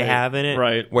lines that they Right, have in it,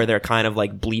 right. Where they're kind of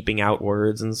like bleeping out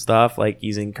words and stuff, like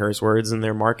using curse words in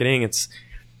their marketing.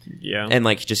 Yeah, And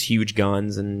like just huge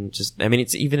guns and just, I mean,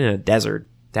 it's even in a desert.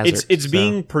 it's so-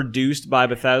 being produced by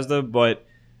Bethesda, but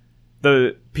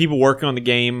the people working on the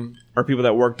game are people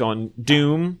that worked on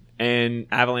Doom and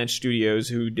Avalanche Studios,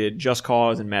 who did Just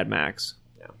Cause and Mad Max.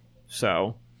 Yeah.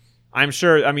 So I'm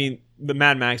sure. I mean, the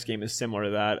Mad Max game is similar to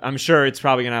that. I'm sure it's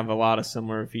probably gonna have a lot of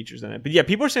similar features in it. But yeah,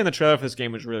 people are saying the trailer for this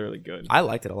game was really, really good. I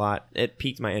liked it a lot. It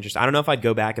piqued my interest. I don't know if I'd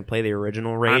go back and play the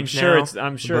original Rage.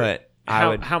 I'm sure. But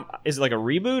How is it like a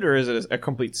reboot or is it a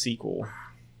complete sequel?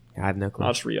 I have no clue.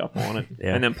 I'll just re-up on it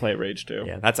Yeah. and then play Rage 2.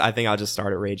 Yeah, I think I'll just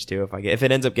start at Rage 2 if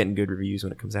it ends up getting good reviews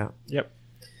when it comes out. Yep.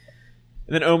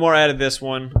 And then Omar added this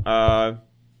one.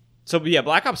 So yeah,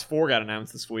 Black Ops 4 got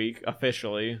announced this week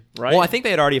officially, right? Well, I think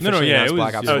they had already No, officially yeah, announced it was-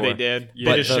 Black Ops yeah. 4. Oh, they did.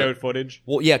 Yeah. They just But showed footage.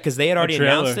 Well, yeah, because they had already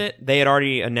trailer. announced it. They had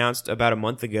already announced about a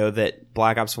month ago that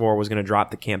Black Ops 4 was going to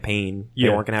drop the campaign. They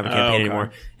Yeah. weren't going to have a Oh, campaign okay.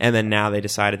 anymore. And then now they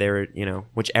decided they were,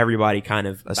 which everybody kind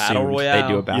of assumed Royale.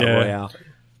 they'd do a Battle Yeah. Royale.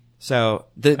 So,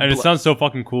 the And it sounds so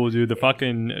fucking cool, dude. The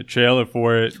fucking trailer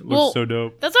for it looks Well, so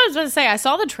dope. That's what I was about to say. I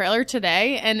saw the trailer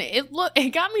today, and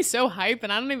it got me so hype,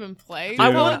 and I don't even play.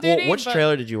 I Call want- of Duty, which but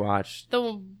trailer did you watch?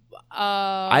 The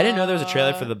I didn't know there was a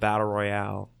trailer for the Battle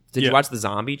Royale. Did you Yeah. watch the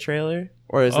zombie trailer?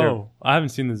 Or is there... Oh, I haven't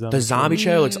seen the zombie. The zombie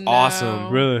trailer looks No.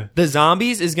 awesome. Really? The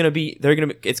zombies is gonna be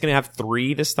it's gonna have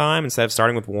 3 this time instead of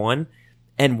starting with 1,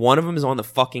 and one of them is on the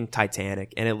fucking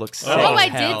Titanic, and it looks sick. Oh, Oh, as I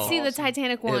hell. did see the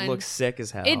Titanic one. It looks sick as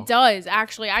hell. It does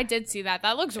actually. I did see that.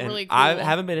 That looks And really cool. I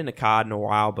haven't been into COD in a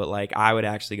while, but like I would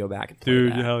actually go back and play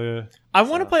Dude, that. hell yeah. I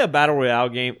want to play a Battle Royale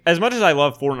game. As much as I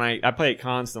love Fortnite, I play it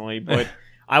constantly, but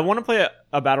I want to play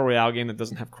a Battle Royale game that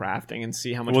doesn't have crafting and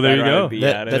see how much Well, there better you I go. would be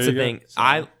That- at it. that's the There you thing.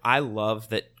 go. I love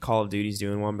that Call of Duty's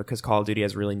doing one because Call of Duty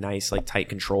has really nice, like tight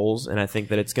controls, and I think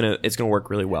that it's gonna work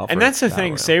really well. And for that's the Battle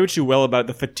thing. Royale. Say what you will about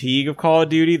the fatigue of Call of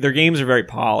Duty, their games are very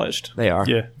polished. They are,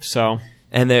 Yeah. So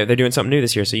and they're doing something new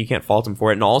this year, so you can't fault them for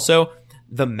it. And also,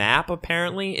 the map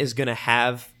apparently is gonna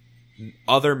have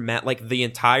other like the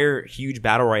entire huge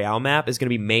Battle Royale map is gonna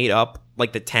be made up.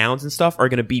 Like the towns and stuff are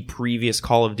gonna be previous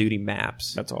Call of Duty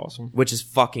maps, that's awesome. which is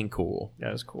fucking cool.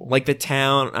 That is cool. Like the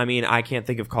town, I mean, I can't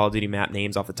think of Call of Duty map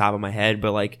names off the top of my head,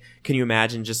 but like, can you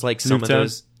imagine just like some of Nuketown?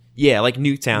 those? Yeah, like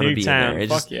Nuketown would be in there. Nuketown,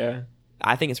 It's fuck just- yeah.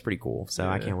 I think it's pretty cool, so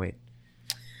I Yeah. can't wait.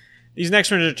 These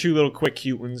next ones are 2 little quick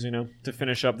cute ones, to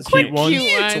finish up this Quick ones.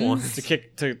 cute ones.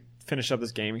 to finish up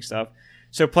this gaming stuff.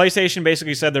 So PlayStation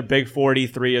basically said their big 4 at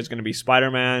E3 is going to be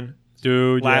Spider-Man,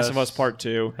 Dude, Last yes. of Us Part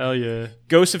 2. Hell yeah.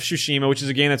 Ghost of Tsushima, which is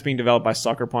a game that's being developed by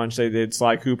Sucker Punch. They did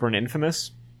Sly Cooper and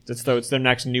Infamous. It's their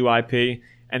next new IP.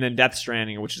 And then Death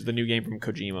Stranding, which is the new game from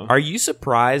Kojima. Are you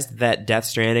surprised that Death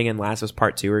Stranding and Last of Us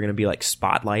Part 2 are going to be like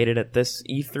spotlighted at this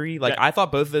E3? Like, I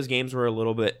thought both of those games were a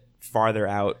little bit farther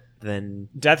out than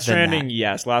Death Stranding, than that.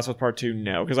 yes. Last of Us Part 2,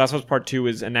 no. Because Last of Us Part 2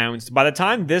 is announced. By the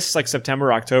time this, like,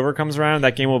 September, October comes around,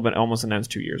 that game will have been almost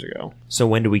announced 2 years ago. So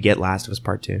when do we get Last of Us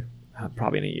Part 2?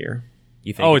 Probably in a year.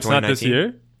 You think Oh, in it's not this 2019?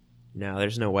 year? No,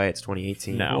 there's no way. It's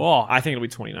 2018. No. Whoa. I think it'll be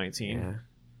 2019. Yeah.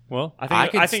 Well, I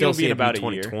think still it'll see be in it about a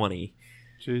year. 2020.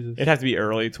 Jesus. It'd have to be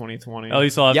early 2020. At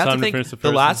least I'll have You have time to to think finish the the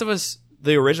first Last one. of Us,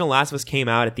 the original Last of Us came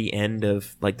out at the end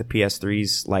of like the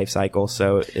PS3's life cycle,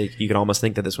 so you could almost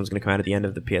think that this one's going to come out at the end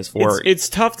of the PS4. It's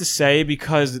tough to say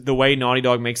because the way Naughty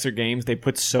Dog makes their games, they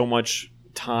put so much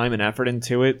time and effort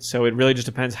into it. So it really just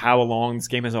depends how long this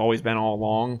game has always been all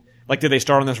along. Like, did they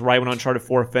start on this right when Uncharted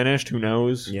 4 finished? Who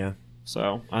knows? Yeah,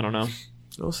 So I don't know.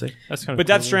 we'll see. That's kind of But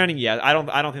Death Stranding, yeah, I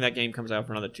don't think that game comes out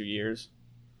for another 2 years.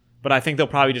 But I think they'll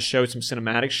probably just show some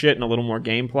cinematic shit and a little more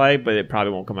gameplay, but it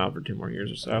probably won't come out for 2 more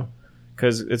years or so.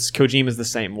 Because Kojima's the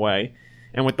same way.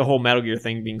 And with the whole Metal Gear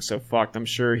thing being so fucked, I'm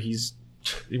sure he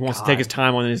wants to take his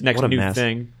time on his next What a new mess.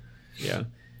 thing. Yeah.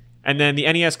 And then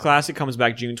the NES Classic comes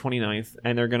back June 29th,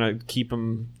 and they're going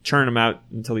to churn them out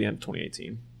until the end of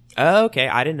 2018. Oh, okay,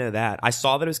 I didn't know that. I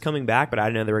saw that it was coming back, but I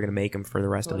didn't know they were going to make them for the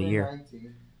rest of the year.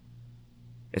 2019.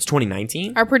 It's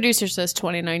 2019. Our producer says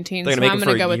 2019, They're so gonna make I'm it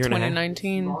going for to a go with year and a half.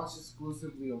 2019. Launched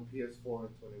exclusively on PS4 in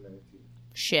 2019.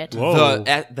 Shit. Whoa.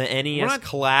 The NES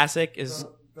Classic is.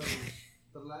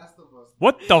 The Last of Us.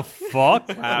 What the fuck?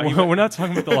 Wow, We're not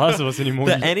talking about The Last of Us anymore.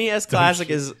 The NES Classic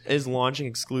is launching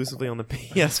exclusively on the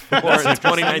PS4 in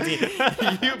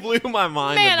 2019. You blew my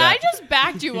mind. Man, with that. I just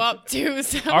backed you up too.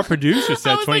 So. Our producer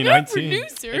said I was like, our 2019.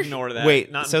 producer. Ignore that. Wait.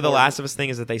 Not So the important. Last of Us thing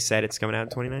is that they said it's coming out in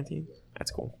 2019. That's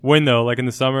cool. When though? Like in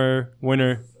the summer,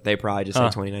 winter? They probably just say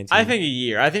 2019. I think a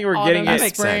year. I think we're Autumn getting and it. That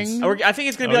makes spring. sense. I think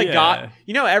it's going to be Oh, like yeah. God.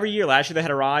 You know, every year, last year they had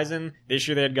Horizon. This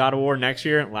year they had God of War. Next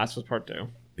year, Last was Part 2.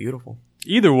 Beautiful.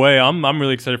 Either way, I'm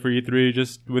really excited for E3.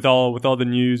 Just with all the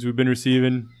news we've been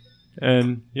receiving,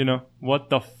 and what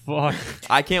the fuck?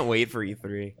 I can't wait for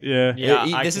E3. Yeah.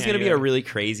 Yeah, This is going to be a really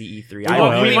crazy E3. Oh, I hell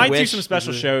we really might do wish- some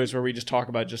special shows where we just talk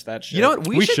about just that shit. You know what?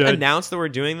 We We should should. announce that we're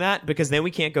doing that because then we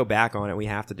can't go back on it. We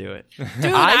have to do it. Dude,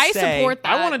 I support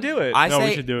that. I want to do it. I No, we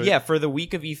say, should do it. yeah, for the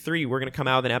week of E3, we're going to come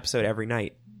out with an episode every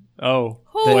night. Oh.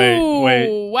 Ooh,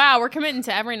 Wait. wow, we're committing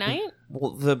to every night?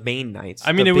 Well, the main nights.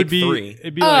 I mean, the it would big be. three.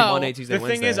 It'd be Oh. like Monday, Tuesday, the thing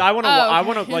Wednesday. is, I want to. Oh, I okay.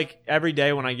 want to like every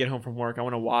day when I get home from work, I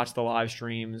want to watch the live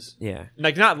streams. Yeah.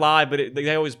 Like not live, but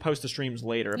they always post the streams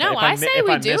later. No, if I mi- say if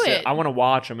we I do miss it. I want to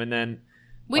watch them and then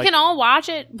We Like- can all watch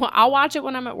it. Well, I'll watch it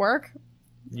when I'm at work.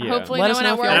 yeah. Hopefully, Let no us one know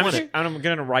at if you work. And want I'm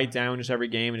gonna write down just every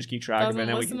game and just keep track of it, and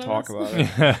then we Doesn't can listen talk to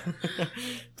about it.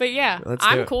 But yeah, Let's do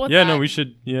I'm it. cool with yeah, that. no, we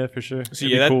should. Yeah, for sure. So It'd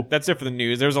yeah, be cool. that's it for the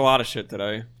news. There's a lot of shit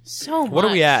today. So much. What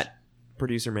are we at,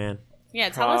 producer man? Yeah,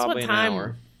 tell us what Probably an time.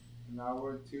 hour. An hour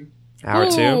or two.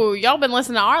 Hour two. Ooh, y'all been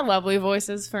listening to our lovely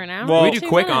voices for an hour. Well, We and do 2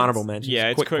 quick minutes. honorable mentions. Yeah,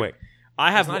 it's quick.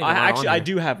 I have. not even I on actually I here.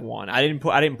 do have one. I didn't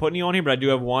put any on here, but I do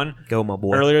have one. Go, my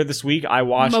boy. Earlier this week, I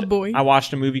watched. My boy. I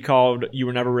watched a movie called "You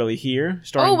Were Never Really Here,"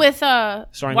 starring Oh, with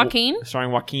starring Joaquin.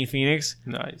 starring Joaquin Phoenix.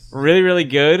 Nice. Really, really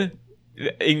good.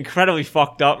 Incredibly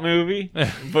fucked up movie,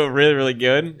 but really, really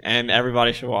good. And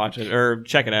everybody should watch it or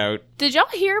check it out. Did y'all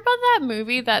hear about that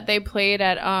movie that they played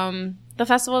at the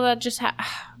festival that just had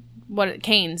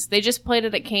Canes? They just played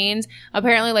it at Canes.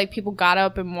 Apparently, like people got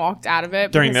up and walked out of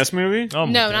it During because- this movie, Oh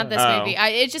my No, God. not this Oh. movie.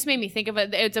 It just made me think of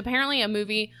it. It's apparently a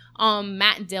movie.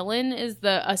 Matt Dillon is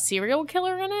a serial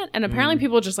killer in it, and apparently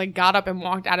people just like got up and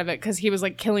walked out of it because he was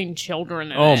like killing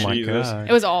children. In Oh it. my Jesus. god.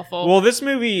 It was awful. well, this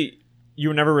movie you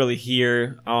were never really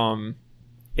here.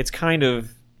 It's kind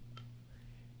of.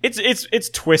 It's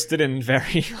twisted and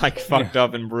very like fucked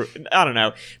up and I don't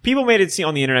know. People made it seem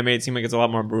on the internet made it seem like it's a lot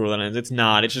more brutal than it is. It's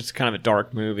not. It's just kind of a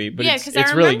dark movie, but yeah, it's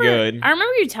because really good. I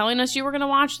remember you telling us you were going to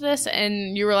watch this,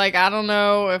 and you were like, "I don't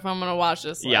know if I'm going to watch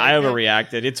this." Yeah, I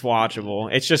overreacted. It's watchable.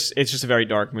 It's just a very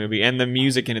dark movie, and the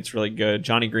music in it's really good.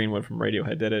 Johnny Greenwood from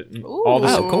Radiohead did it. And Ooh, all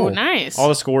the cool. nice. all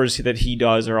the scores that he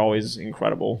does are always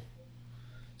incredible.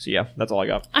 So yeah, that's all I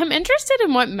got. I'm interested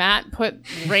in what Matt put.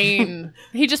 Rain.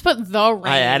 He just put the rain.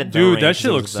 I added the Dude, rain that 'cause shit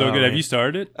it looks was so the good. Have rain. you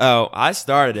started it? Oh, I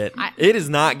started it. It is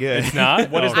not good. It's not.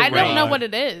 What is Oh, the I don't rain? know what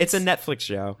it is. It's a Netflix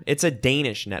show. It's a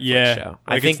Danish Netflix Yeah, show.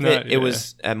 I like, think it's that not- it yeah.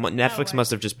 was Netflix must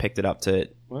have just picked it up to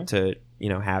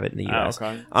have it in the Oh, US.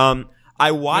 okay.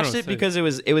 I watched No, it sick. because it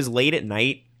was late at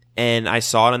night and I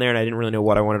saw it on there and I didn't really know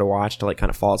what I wanted to watch to like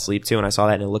kind of fall asleep to, and I saw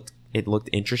that and it looked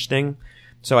interesting.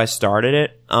 So I started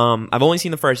it. I've only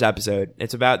seen the first episode.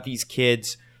 It's about these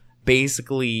kids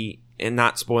basically, and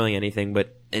not spoiling anything,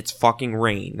 but it's fucking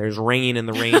rain. There's rain, and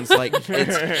the rain's like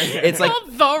it's like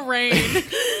the rain.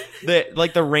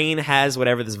 the rain has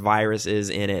whatever this virus is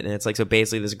in it, and it's like, so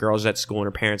basically this girl's at school and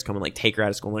her parents come and like take her out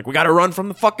of school and like, we gotta run from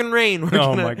the fucking rain.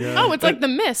 Oh my god. Oh, it's like The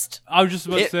Mist. I was just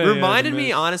about to It say. reminded The me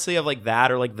Mist. honestly of like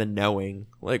that, or like The Knowing,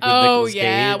 like with Oh Nicolas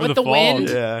yeah, Cage. with Or the The Fog. wind.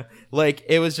 Yeah, like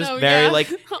it was just Oh, very yeah. like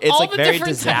it's All like the very different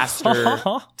disaster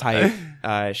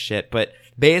type shit. But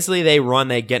basically,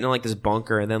 they get into like this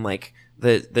bunker, and then like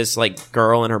this like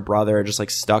girl and her brother are just like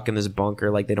stuck in this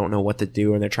bunker, like they don't know what to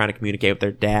do, and they're trying to communicate with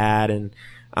their dad. And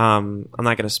I'm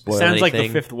not gonna spoil Sounds like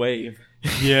anything. the Fifth Wave.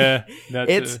 Yeah, that's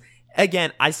It's it.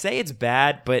 again, I say it's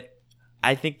bad, but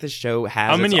I think the show has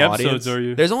How many its episodes audience. are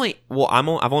you? There's only I've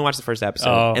only watched the first episode,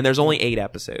 Oh. and there's only 8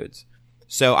 episodes.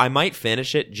 So I might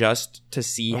finish it just to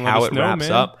see Let how us it know, wraps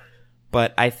man. up.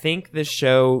 But I think this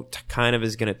show kind of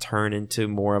is going to turn into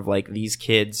more of like these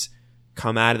kids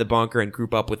come out of the bunker and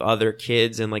group up with other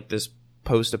kids and like this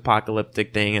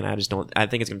post-apocalyptic thing, and I just don't. I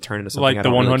think it's going to turn into something Like I the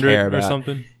don't really 100 care or about.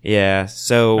 something. Yeah.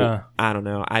 So Uh. I don't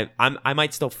know. I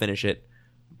might still finish it,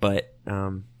 but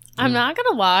I'm not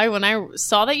gonna lie. When I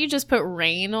saw that you just put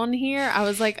Rain on here, I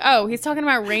was like, "Oh, he's talking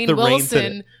about Rain The Rain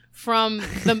Wilson from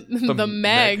the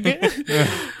Meg."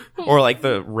 or like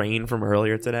the rain from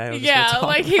earlier today. I was just gonna Yeah, talk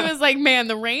like he was like, "Man,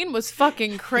 the rain was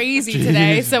fucking crazy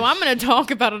today." So I'm gonna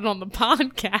talk about it on the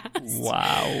podcast.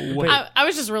 Wow. I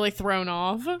was just really thrown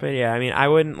off. But yeah, I mean, I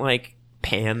wouldn't like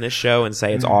pan this show and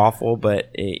say it's awful,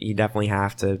 but you definitely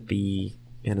have to be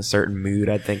in a certain mood,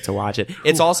 I think, to watch it.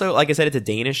 It's also, like I said, it's a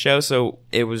Danish show, so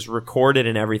it was recorded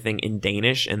and everything in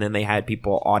Danish, and then they had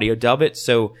people audio dub it,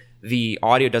 so the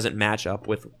audio doesn't match up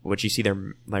with what you see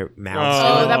their like mouths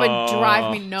Oh, doing. that would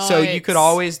drive me nuts. So you could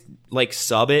always like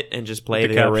sub it and just play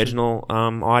With the the caption. original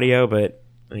audio, but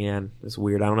man, it's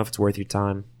weird. I don't know if it's worth your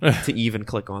time to even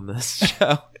click on this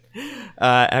show.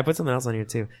 I put something else on here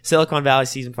too. Silicon Valley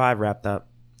season 5 wrapped up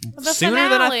The sooner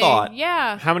than I finale. thought.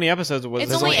 Yeah, How many episodes was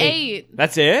it's this? only 8.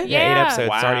 That's it? Yeah. 8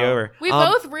 episodes. It's already Wow. over. We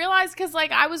Um, both realized because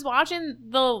like I was watching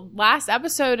the last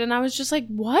episode and I was just like,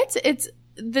 "What? It's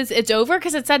over?"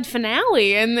 Because it said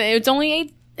finale and it's only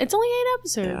 8. It's only 8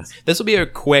 episodes. This will be a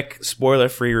quick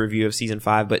spoiler-free review of season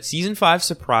 5, but season 5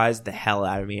 surprised the hell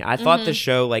out of me. I thought the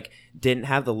show like didn't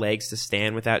have the legs to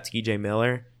stand without TJ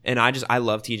Miller, and I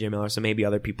love TJ Miller, so maybe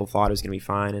other people thought it was going to be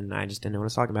fine, and I just didn't know what I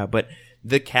was talking about. But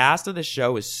the cast of the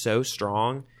show is so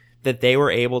strong that they were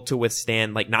able to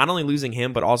withstand like not only losing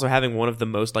him, but also having one of the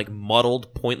most like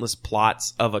muddled, pointless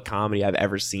plots of a comedy I've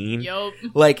ever seen. Yup.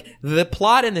 Like the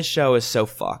plot in the show is so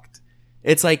fucked.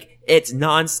 It's like it's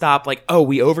nonstop. Like, oh,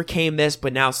 we overcame this,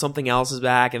 but now something else is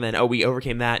back, and then oh, we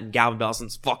overcame that, and Galvin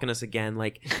Belson's fucking us again.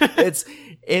 Like,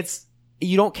 it's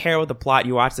you don't care what the plot.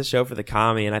 You watch the show for the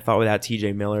comedy, and I thought without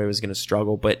T.J. Miller, it was going to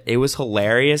struggle, but it was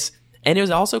hilarious, and it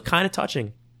was also kind of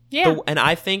touching. Yeah. And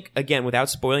I think again, without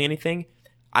spoiling anything,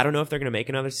 I don't know if they're going to make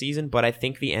another season, but I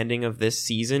think the ending of this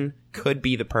season could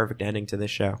be the perfect ending to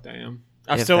this show. Damn.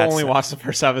 I've If still that's- only watched the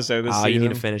first episode this Oh, season. you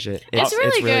need to finish it. It's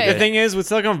really good. The thing is, with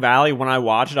Silicon Valley, when I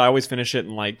watch it, I always finish it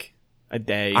in like a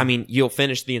day. I mean, you'll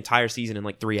finish the entire season in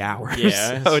like 3 hours.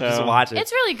 Yeah, so just so- watch it.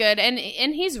 It's really good, and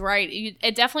he's right.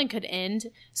 It definitely could end.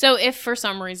 So if for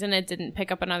some reason it didn't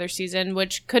pick up another season,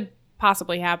 which could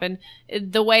possibly happen,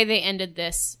 the way they ended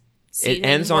this season It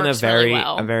ends on a works really very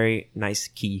well. a very nice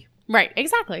key. Right,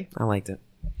 exactly. I liked it.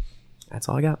 That's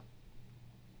all I got.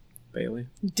 Bailey.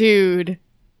 Dude,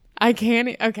 I can't.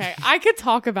 Okay, I could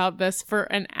talk about this for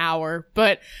an hour,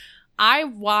 but I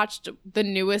watched the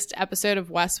newest episode of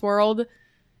Westworld,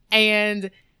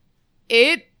 and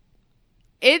it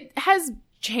has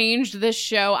changed this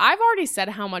show. I've already said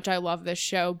how much I love this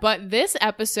show, but this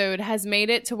episode has made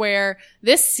it to where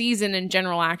this season in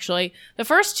general, actually, the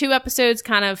first 2 episodes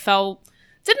kind of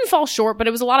didn't fall short, but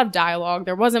it was a lot of dialogue.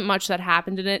 There wasn't much that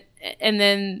happened in it. And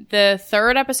then the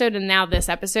 3rd episode and now this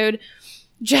episode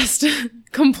just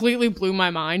completely blew my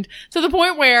mind to the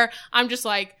point where I'm just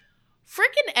like,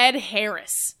 freaking Ed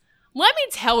Harris. Let me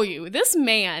tell you, this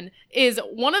man is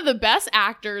one of the best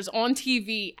actors on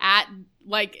TV at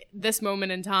like this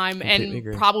moment in time Completely and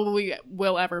agree. probably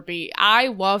will ever be. I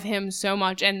love him so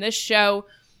much. And this show,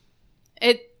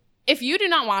 if you do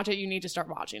not watch it, you need to start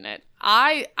watching it.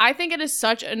 I think it is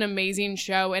such an amazing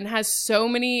show and has so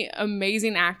many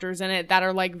amazing actors in it that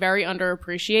are like very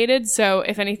underappreciated. So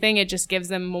if anything, it just gives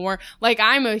them more. Like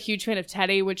I'm a huge fan of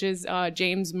Teddy, which is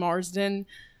James Marsden,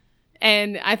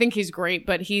 and I think he's great,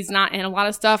 but he's not in a lot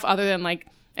of stuff other than like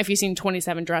if you've seen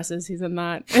 27 Dresses, he's in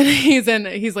that.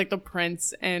 He's like the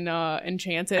prince in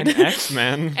Enchanted. And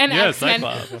X-Men. And Yeah, X-Men.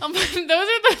 Cyclops. Those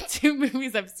are the two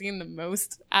movies I've seen the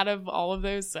most out of all of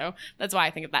those, so that's why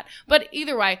I think of that. But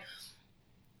either way,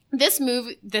 this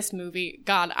movie,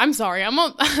 God, I'm sorry.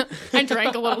 I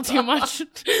drank a little too much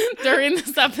during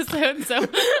this episode, so.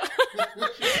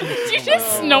 Did you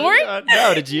just snort?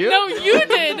 No, did you? No, you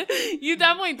did. You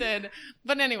definitely did.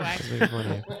 But anyway,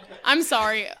 I'm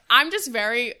sorry. I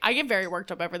get very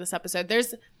worked up over this episode.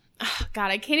 God,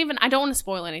 I don't want to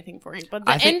spoil anything for you, but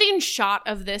the ending shot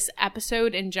of this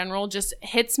episode in general just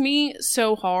hits me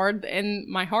so hard in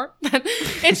my heart.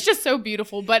 It's just so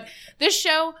beautiful. But this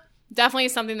show definitely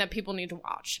is something that people need to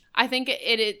watch. I think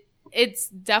it's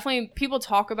definitely, people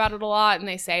talk about it a lot and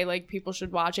they say like people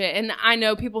should watch it. And I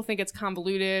know people think it's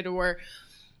convoluted or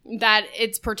that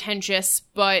it's pretentious,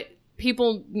 but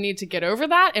people need to get over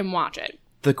that and watch it.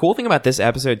 The cool thing about this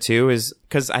episode too is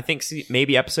because I think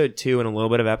maybe episode 2 and a little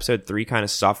bit of episode 3 kind of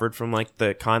suffered from like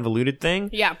the convoluted thing.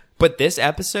 Yeah. But this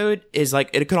episode is like,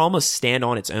 it could almost stand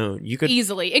on its own. You could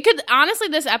Easily. It could, honestly,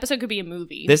 this episode could be a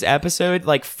movie. This episode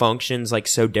like functions like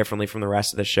so differently from the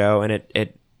rest of the show, and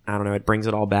it I don't know, it brings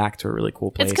it all back to a really cool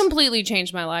place. It's completely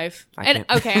changed my life. can't-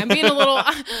 Okay, I'm being a little,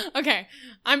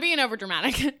 I'm being over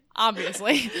dramatic,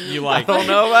 obviously. You like I don't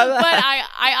know about that. But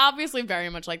I obviously very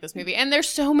much like this movie. And there's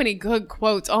so many good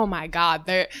quotes. Oh my God.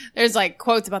 There's like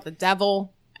quotes about the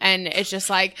devil. And it's just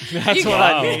like, That's what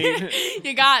I need.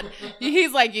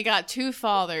 he's like, you got two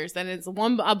fathers, and it's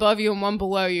one above you and one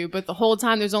below you, but the whole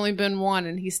time there's only been one,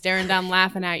 and he's staring down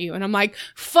laughing at you. And I'm like,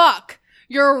 fuck,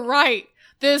 you're right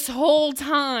this whole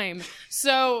time.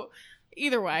 So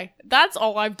either way, that's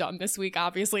all I've done this week,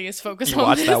 obviously, is focus You on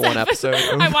watched this that one episode?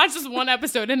 I watched this one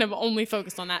episode and have only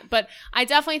focused on that. But I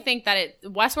definitely think that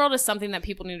Westworld is something that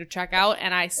people need to check out.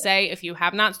 And I say, if you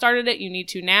have not started it, you need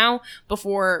to now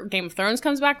before Game of Thrones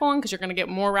comes back on, because you're going to get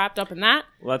more wrapped up in that.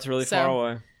 Well, that's really So- far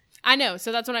away. I know.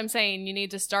 So that's what I'm saying. You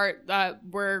need to start.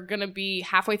 We're going to be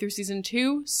halfway through season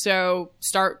 2. So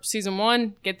start season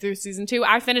 1, get through season 2.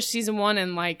 I finished season 1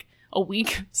 in like a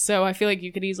week. So I feel like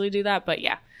you could easily do that. But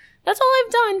yeah, that's all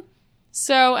I've done.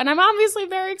 So, and I'm obviously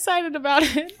very excited about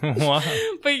it. Wow.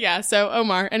 But yeah, so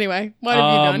Omar, anyway, what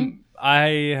have you done?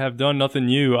 I have done nothing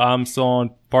new. I'm still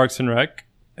on Parks and Rec,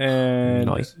 and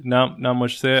Nice. not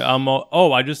much to say.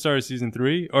 I just started season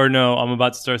 3, or no, I'm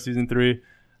about to start season 3.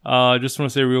 Just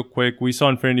want to say real quick, we saw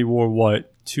Infinity War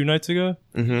 2 nights ago.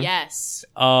 Yes.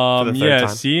 the third Yeah, time.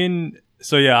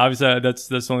 obviously that's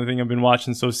the only thing I've been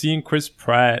watching. So seeing Chris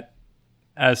Pratt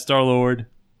as Star-Lord,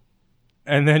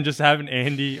 and then just having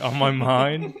Andy on my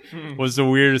mind was the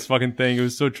weirdest fucking thing. It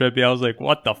was so trippy. I was like,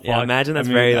 what the fuck? Yeah, imagine that's I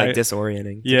mean, very like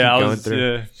disorienting. to yeah, keep I going was,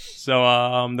 through. yeah.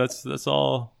 So that's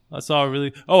all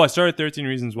really. Oh, I started 13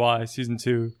 Reasons Why season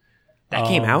 2. That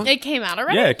came out. It came out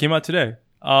already? Yeah, it came out today.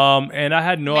 And I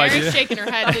had no Mary's idea. shaking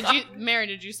her head. Mary,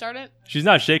 did you start it? She's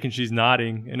not shaking. She's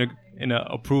nodding in a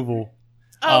approval.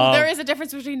 Oh, there is a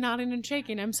difference between nodding and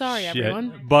shaking. I'm sorry, Shit.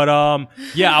 everyone. But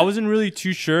yeah, I wasn't really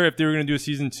too sure if they were gonna do a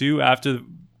season 2 after,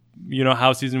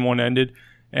 how season 1 ended.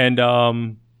 And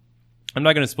I'm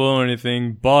not gonna spoil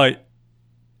anything, but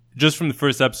just from the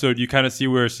first episode, you kind of see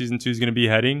where season 2 is gonna be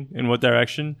heading, in what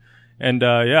direction. And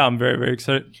yeah, I'm very, very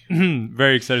excited,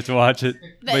 very excited to watch it.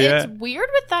 But It's yeah, weird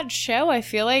with that show. I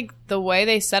feel like the way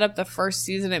they set up the first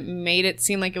season, it made it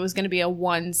seem like it was going to be a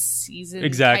one season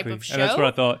exactly, type of show. and that's what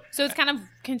I thought. So it's kind of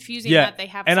confusing Yeah, that they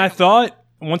have. and I second- thought,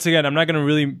 once again, I'm not gonna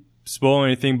really spoil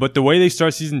anything, but the way they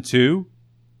start season 2,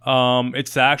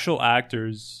 it's the actual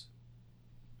actors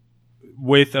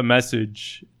with a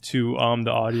message to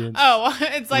the audience. Oh,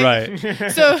 it's like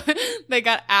Right. so they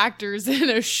got actors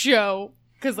in a show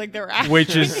because like they're actors.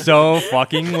 Which is so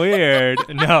fucking weird.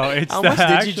 No, it's How the much did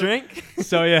you actual- drink?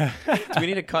 So yeah, Do we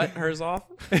need to cut hers off?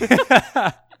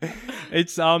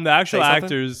 it's the actual Say something?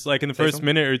 actors. Like in the Say first something?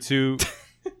 minute or two.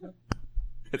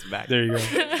 It's back. There you go.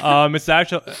 It's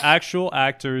the actual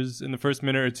actors in the first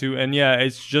minute or two, and yeah,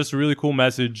 it's just a really cool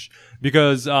message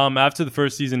because after the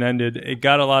first season ended, it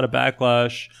got a lot of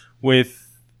backlash with.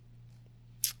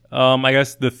 I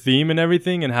guess the theme and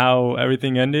everything and how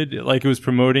everything ended, like it was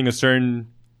promoting a certain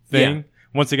thing. Yeah.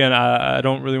 Once again, I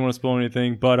don't really want to spoil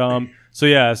anything, but so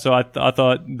yeah, so I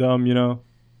thought them,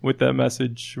 with that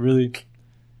message really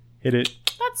hit it.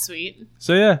 That's sweet.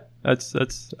 So yeah, that's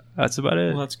about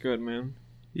it. Well, that's good, man.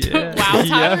 Yeah. Wow,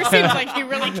 Tyler Yeah. seems like he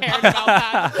really cared about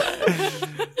that.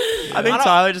 I think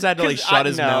Tyler just had to like 'cause shut I-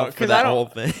 his no, mouth for 'cause that I don't- whole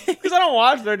thing. Because I don't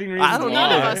watch 13 Reasons I don't Why, know.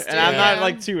 None of us and do, I'm not yeah.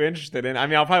 like too interested in. I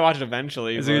mean, I'll probably watch it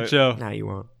eventually. It's a but good show. Nah, you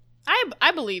won't.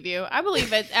 I believe you. I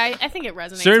believe it. I think it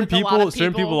resonates Certain with a lot of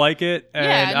certain people like it, and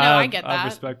Yeah, no, I get I have that.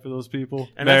 respect for those people.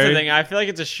 And that's the Mary? thing. I feel like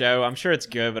it's a show. I'm sure it's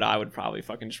good, but I would probably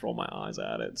fucking just roll my eyes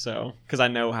at it. So, because I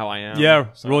know how I am. Yeah,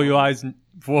 so. roll your eyes.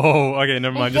 Whoa. Okay,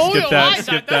 never mind. Just Roll skip your that. eyes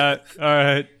Skip at that. All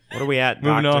right. What are we at?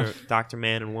 Moving Doctor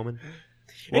Man and Woman.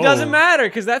 It Whoa. doesn't matter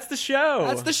because that's the show.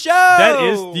 That's the show. That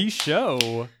is the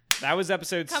show. That was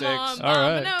episode Come 6. on, All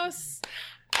right. Vamonos.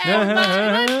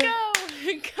 Everybody,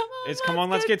 let's go. Come on,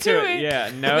 let's get to it.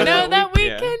 Yeah, Know that we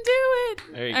yeah. can do it.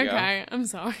 There you go. Okay, I'm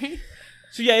sorry.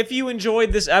 So yeah, if you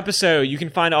enjoyed this episode, you can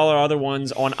find all our other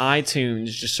ones on iTunes.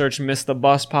 Just search Miss the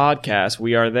Bus Podcast.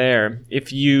 We are there.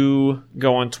 If you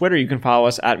go on Twitter, you can follow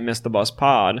us at Miss the Bus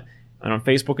Pod. And on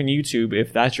Facebook and YouTube,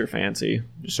 if that's your fancy,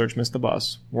 just search Miss the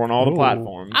Bus. We're on all the Ooh.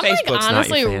 platforms. I'm Facebook's not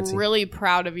honestly your fancy. really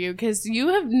proud of you because you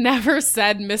have never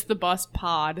said "Miss the Bus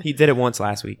Pod." He did it once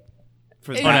last week.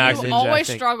 For And on you accident, I always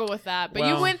think. struggle with that, but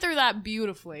you Well, went through that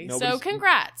beautifully. So nobody's-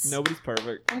 congrats. Nobody's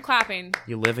perfect. I'm clapping.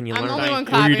 You live and you I'm learn. the only Thank one you.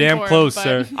 clapping. Well, you're damn for him, close, but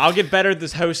sir. I'll get better at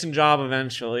this hosting job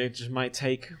eventually. It just might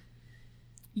take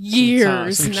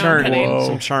Years. some No, I'm churning. kidding. Whoa.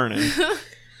 Some churning.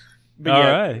 But All yeah,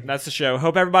 right. that's the show.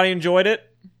 Hope everybody enjoyed it.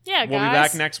 Yeah, guys. We'll be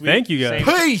back next week. Thank you, guys.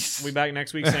 Same- Peace. We'll be back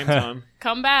next week, same time.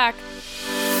 Come back.